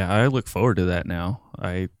 Yeah, I look forward to that now.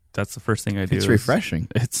 That's the first thing I do. It's refreshing.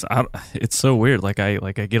 It's so weird. Like I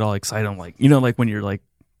get all excited. I'm like, like when you're like,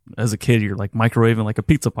 as a kid, you're like microwaving like a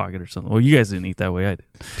pizza pocket or something. Well, you guys didn't eat that way. I did.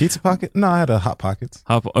 Pizza pocket? No, I had a Hot Pockets.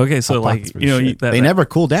 Okay, so Hot like, they never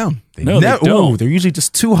cool down. They don't. Ooh, they're usually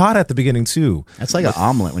just too hot at the beginning too. That's like an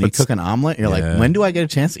omelet. When you cook an omelet, you're like, when do I get a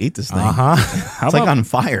chance to eat this thing? Uh-huh. It's like on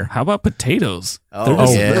fire. How about potatoes? Oh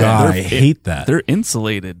just- God, I they're- hate that. They're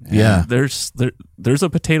insulated. Yeah. There's a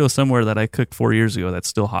potato somewhere that I cooked 4 years ago that's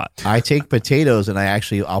still hot. I take potatoes and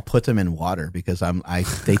I'll put them in water because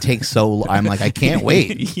they take so. I'm like, I can't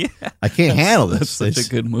wait. Yeah, I can't handle this. that's such It's- a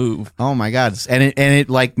good move. Oh my god! And it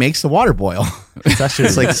like makes the water boil.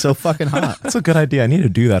 It's like so fucking hot. That's a good idea. I need to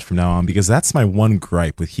do that from now on because that's my one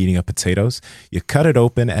gripe with heating up potatoes. You cut it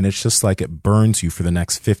open and it's just like it burns you for the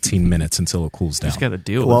next 15 minutes until it cools You down. just got to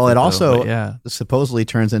deal Well, with it though, also but yeah. supposedly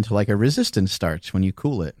turns into like a resistant starch when you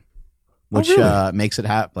cool it, which really? makes it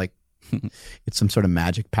have like it's some sort of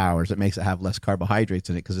magic powers. It makes it have less carbohydrates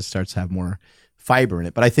in it because it starts to have more fiber in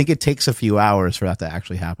it. But I think it takes a few hours for that to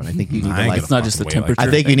actually happen. I think you need I to ain't like. gonna It's not just the fucking wait like temperature.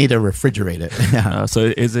 I think you need to refrigerate it. Yeah, So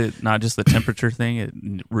is it not just the temperature thing? It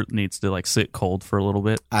needs to like sit cold for a little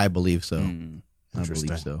bit. I believe so. Mm, I Interesting.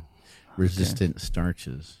 believe so. Resistant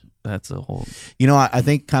starches. that's a whole. You know, I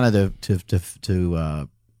think kind of to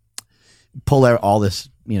pull all this,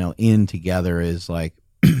 in together is like,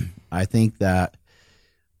 I think that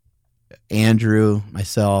Andrew,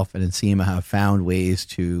 myself, and Nsima have found ways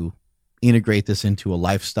to integrate this into a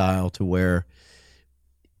lifestyle to where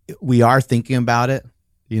we are thinking about it.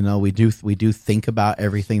 We do think about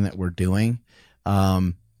everything that we're doing,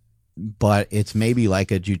 but it's maybe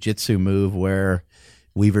like a jujitsu move where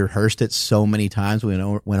we've rehearsed it so many times, we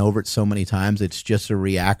went over it so many times. It's just a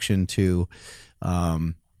reaction to,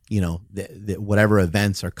 whatever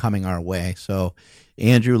events are coming our way. So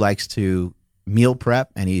Andrew likes to meal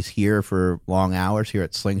prep, and he's here for long hours here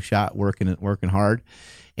at Slingshot, working hard,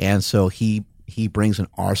 and so he brings an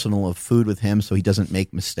arsenal of food with him, so he doesn't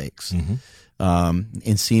make mistakes.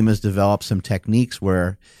 Nsima's developed some techniques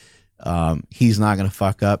where he's not going to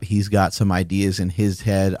fuck up. He's got some ideas in his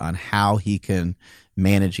head on how he can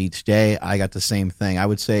manage each day. I got the same thing. I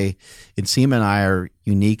would say Nsima and I are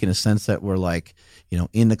unique in a sense that we're like,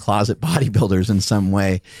 in the closet bodybuilders in some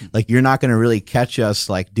way. Like, you're not going to really catch us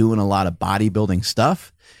like doing a lot of bodybuilding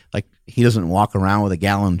stuff. Like, he doesn't walk around with a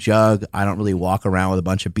gallon jug. I don't really walk around with a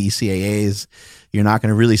bunch of BCAAs. You're not going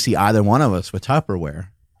to really see either one of us with Tupperware.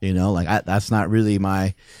 That's not really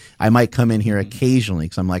I might come in here occasionally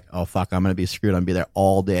because I'm like, oh fuck, I'm going to be screwed. I'm going to be there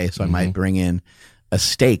all day. So I might bring in a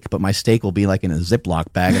steak, but my steak will be like in a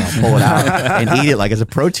Ziploc bag and I'll pull it out and eat it like as a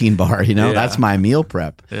protein bar. That's my meal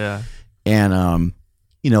prep. Yeah. And,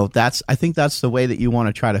 I think that's the way that you want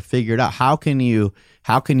to try to figure it out. How can you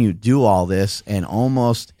do all this and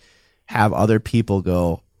almost have other people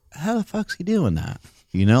go, how the fuck's he doing that?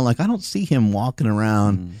 I don't see him walking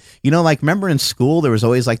around. Remember in school, there was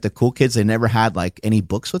always like the cool kids. They never had like any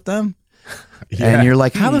books with them. Yeah. And you're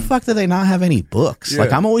like, how the fuck do they not have any books?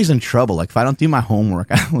 Like, I'm always in trouble. Like, if I don't do my homework,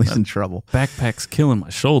 I'm always in trouble. Backpack's killing my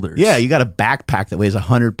shoulders. Yeah, you got a backpack that weighs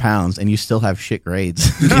 100 pounds and you still have shit grades.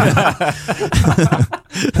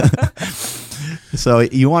 So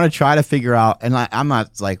you want to try to figure out, and I'm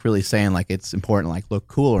not like really saying like it's important, like look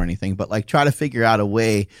cool or anything, but like try to figure out a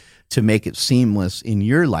way to make it seamless in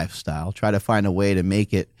your lifestyle. Try to find a way to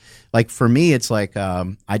make it, like for me, it's like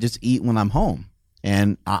I just eat when I'm home.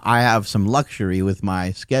 And I have some luxury with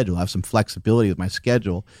my schedule. I have some flexibility with my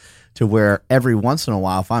schedule to where every once in a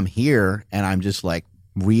while, if I'm here and I'm just like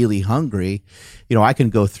really hungry, I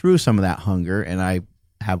can go through some of that hunger, and I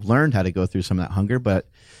have learned how to go through some of that hunger, but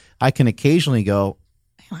I can occasionally go,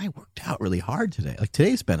 man, I worked out really hard today. Like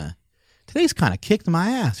today's kind of kicked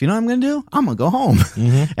my ass. You know what I'm going to do? I'm going to go home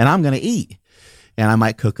and I'm going to eat. And I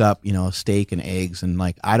might cook up, a steak and eggs. And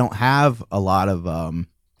like, I don't have a lot of,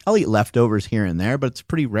 I'll eat leftovers here and there, but it's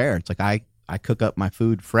pretty rare. It's like I cook up my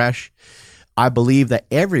food fresh. I believe that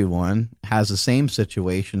everyone has the same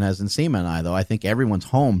situation as Nsima and I, though. I think everyone's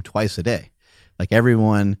home twice a day. Like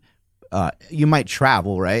everyone, you might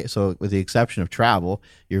travel, right? So with the exception of travel,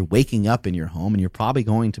 you're waking up in your home and you're probably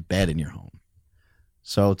going to bed in your home.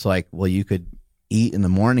 So it's like, well, you could eat in the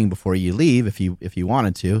morning before you leave if you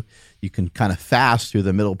wanted to. You can kind of fast through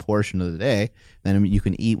the middle portion of the day. Then you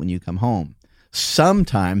can eat when you come home.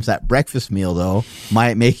 Sometimes that breakfast meal, though,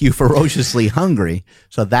 might make you ferociously hungry.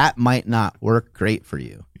 So that might not work great for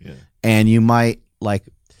you. Yeah. And you might, like,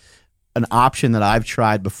 an option that I've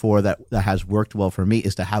tried before that has worked well for me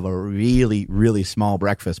is to have a really, really small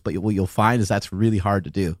breakfast. But what you'll find is that's really hard to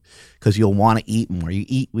do because you'll want to eat more.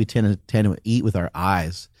 We tend to eat with our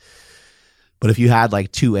eyes. But if you had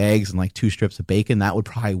like 2 eggs and like 2 strips of bacon, that would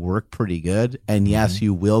probably work pretty good. And yes,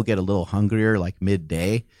 you will get a little hungrier like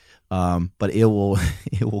midday. But it will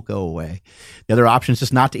go away. The other option is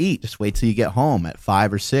just not to eat. Just wait till you get home at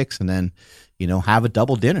 5 or 6 and then, have a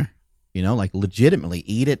double dinner, like legitimately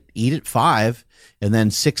eat at 5 and then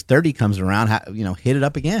 6:30 comes around, hit it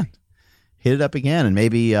up again. hit it up again, and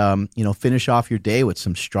maybe finish off your day with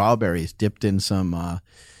some strawberries dipped in some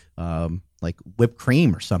like whipped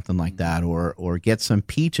cream or something like that, or get some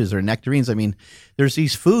peaches or nectarines. I mean, there's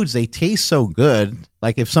these foods, they taste so good.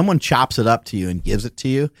 Like if someone chops it up to you and gives it to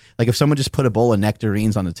you, like if someone just put a bowl of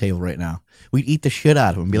nectarines on the table right now, we'd eat the shit out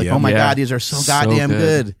of them and be like, oh my God, these are so goddamn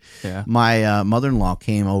good. Yeah. My mother-in-law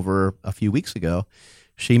came over a few weeks ago.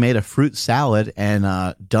 She made a fruit salad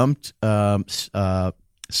and dumped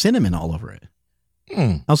cinnamon all over it.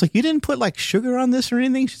 I was like, you didn't put like sugar on this or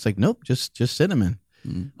anything? She's like, nope, just cinnamon.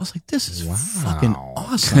 I was like, this is fucking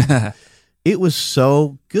awesome. It was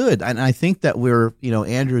so good. And I think that we're,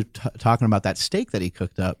 Andrew talking about that steak that he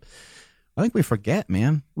cooked up. I think we forget,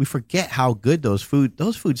 man. We forget how good those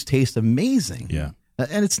foods taste amazing. Yeah.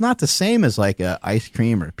 And it's not the same as like a ice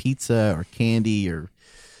cream or pizza or candy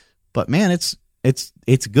but man, it's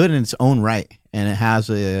good in its own right. And it has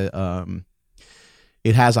a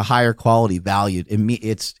higher quality value.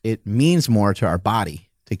 It means more to our body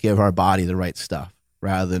to give our body the right stuff,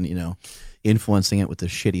 rather than, influencing it with the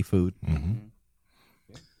shitty food. Mm-hmm.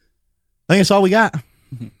 I think that's all we got.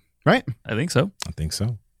 Right? I think so. I think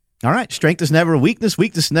so. All right. Strength is never a weakness.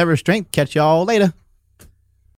 Weakness is never a strength. Catch y'all later.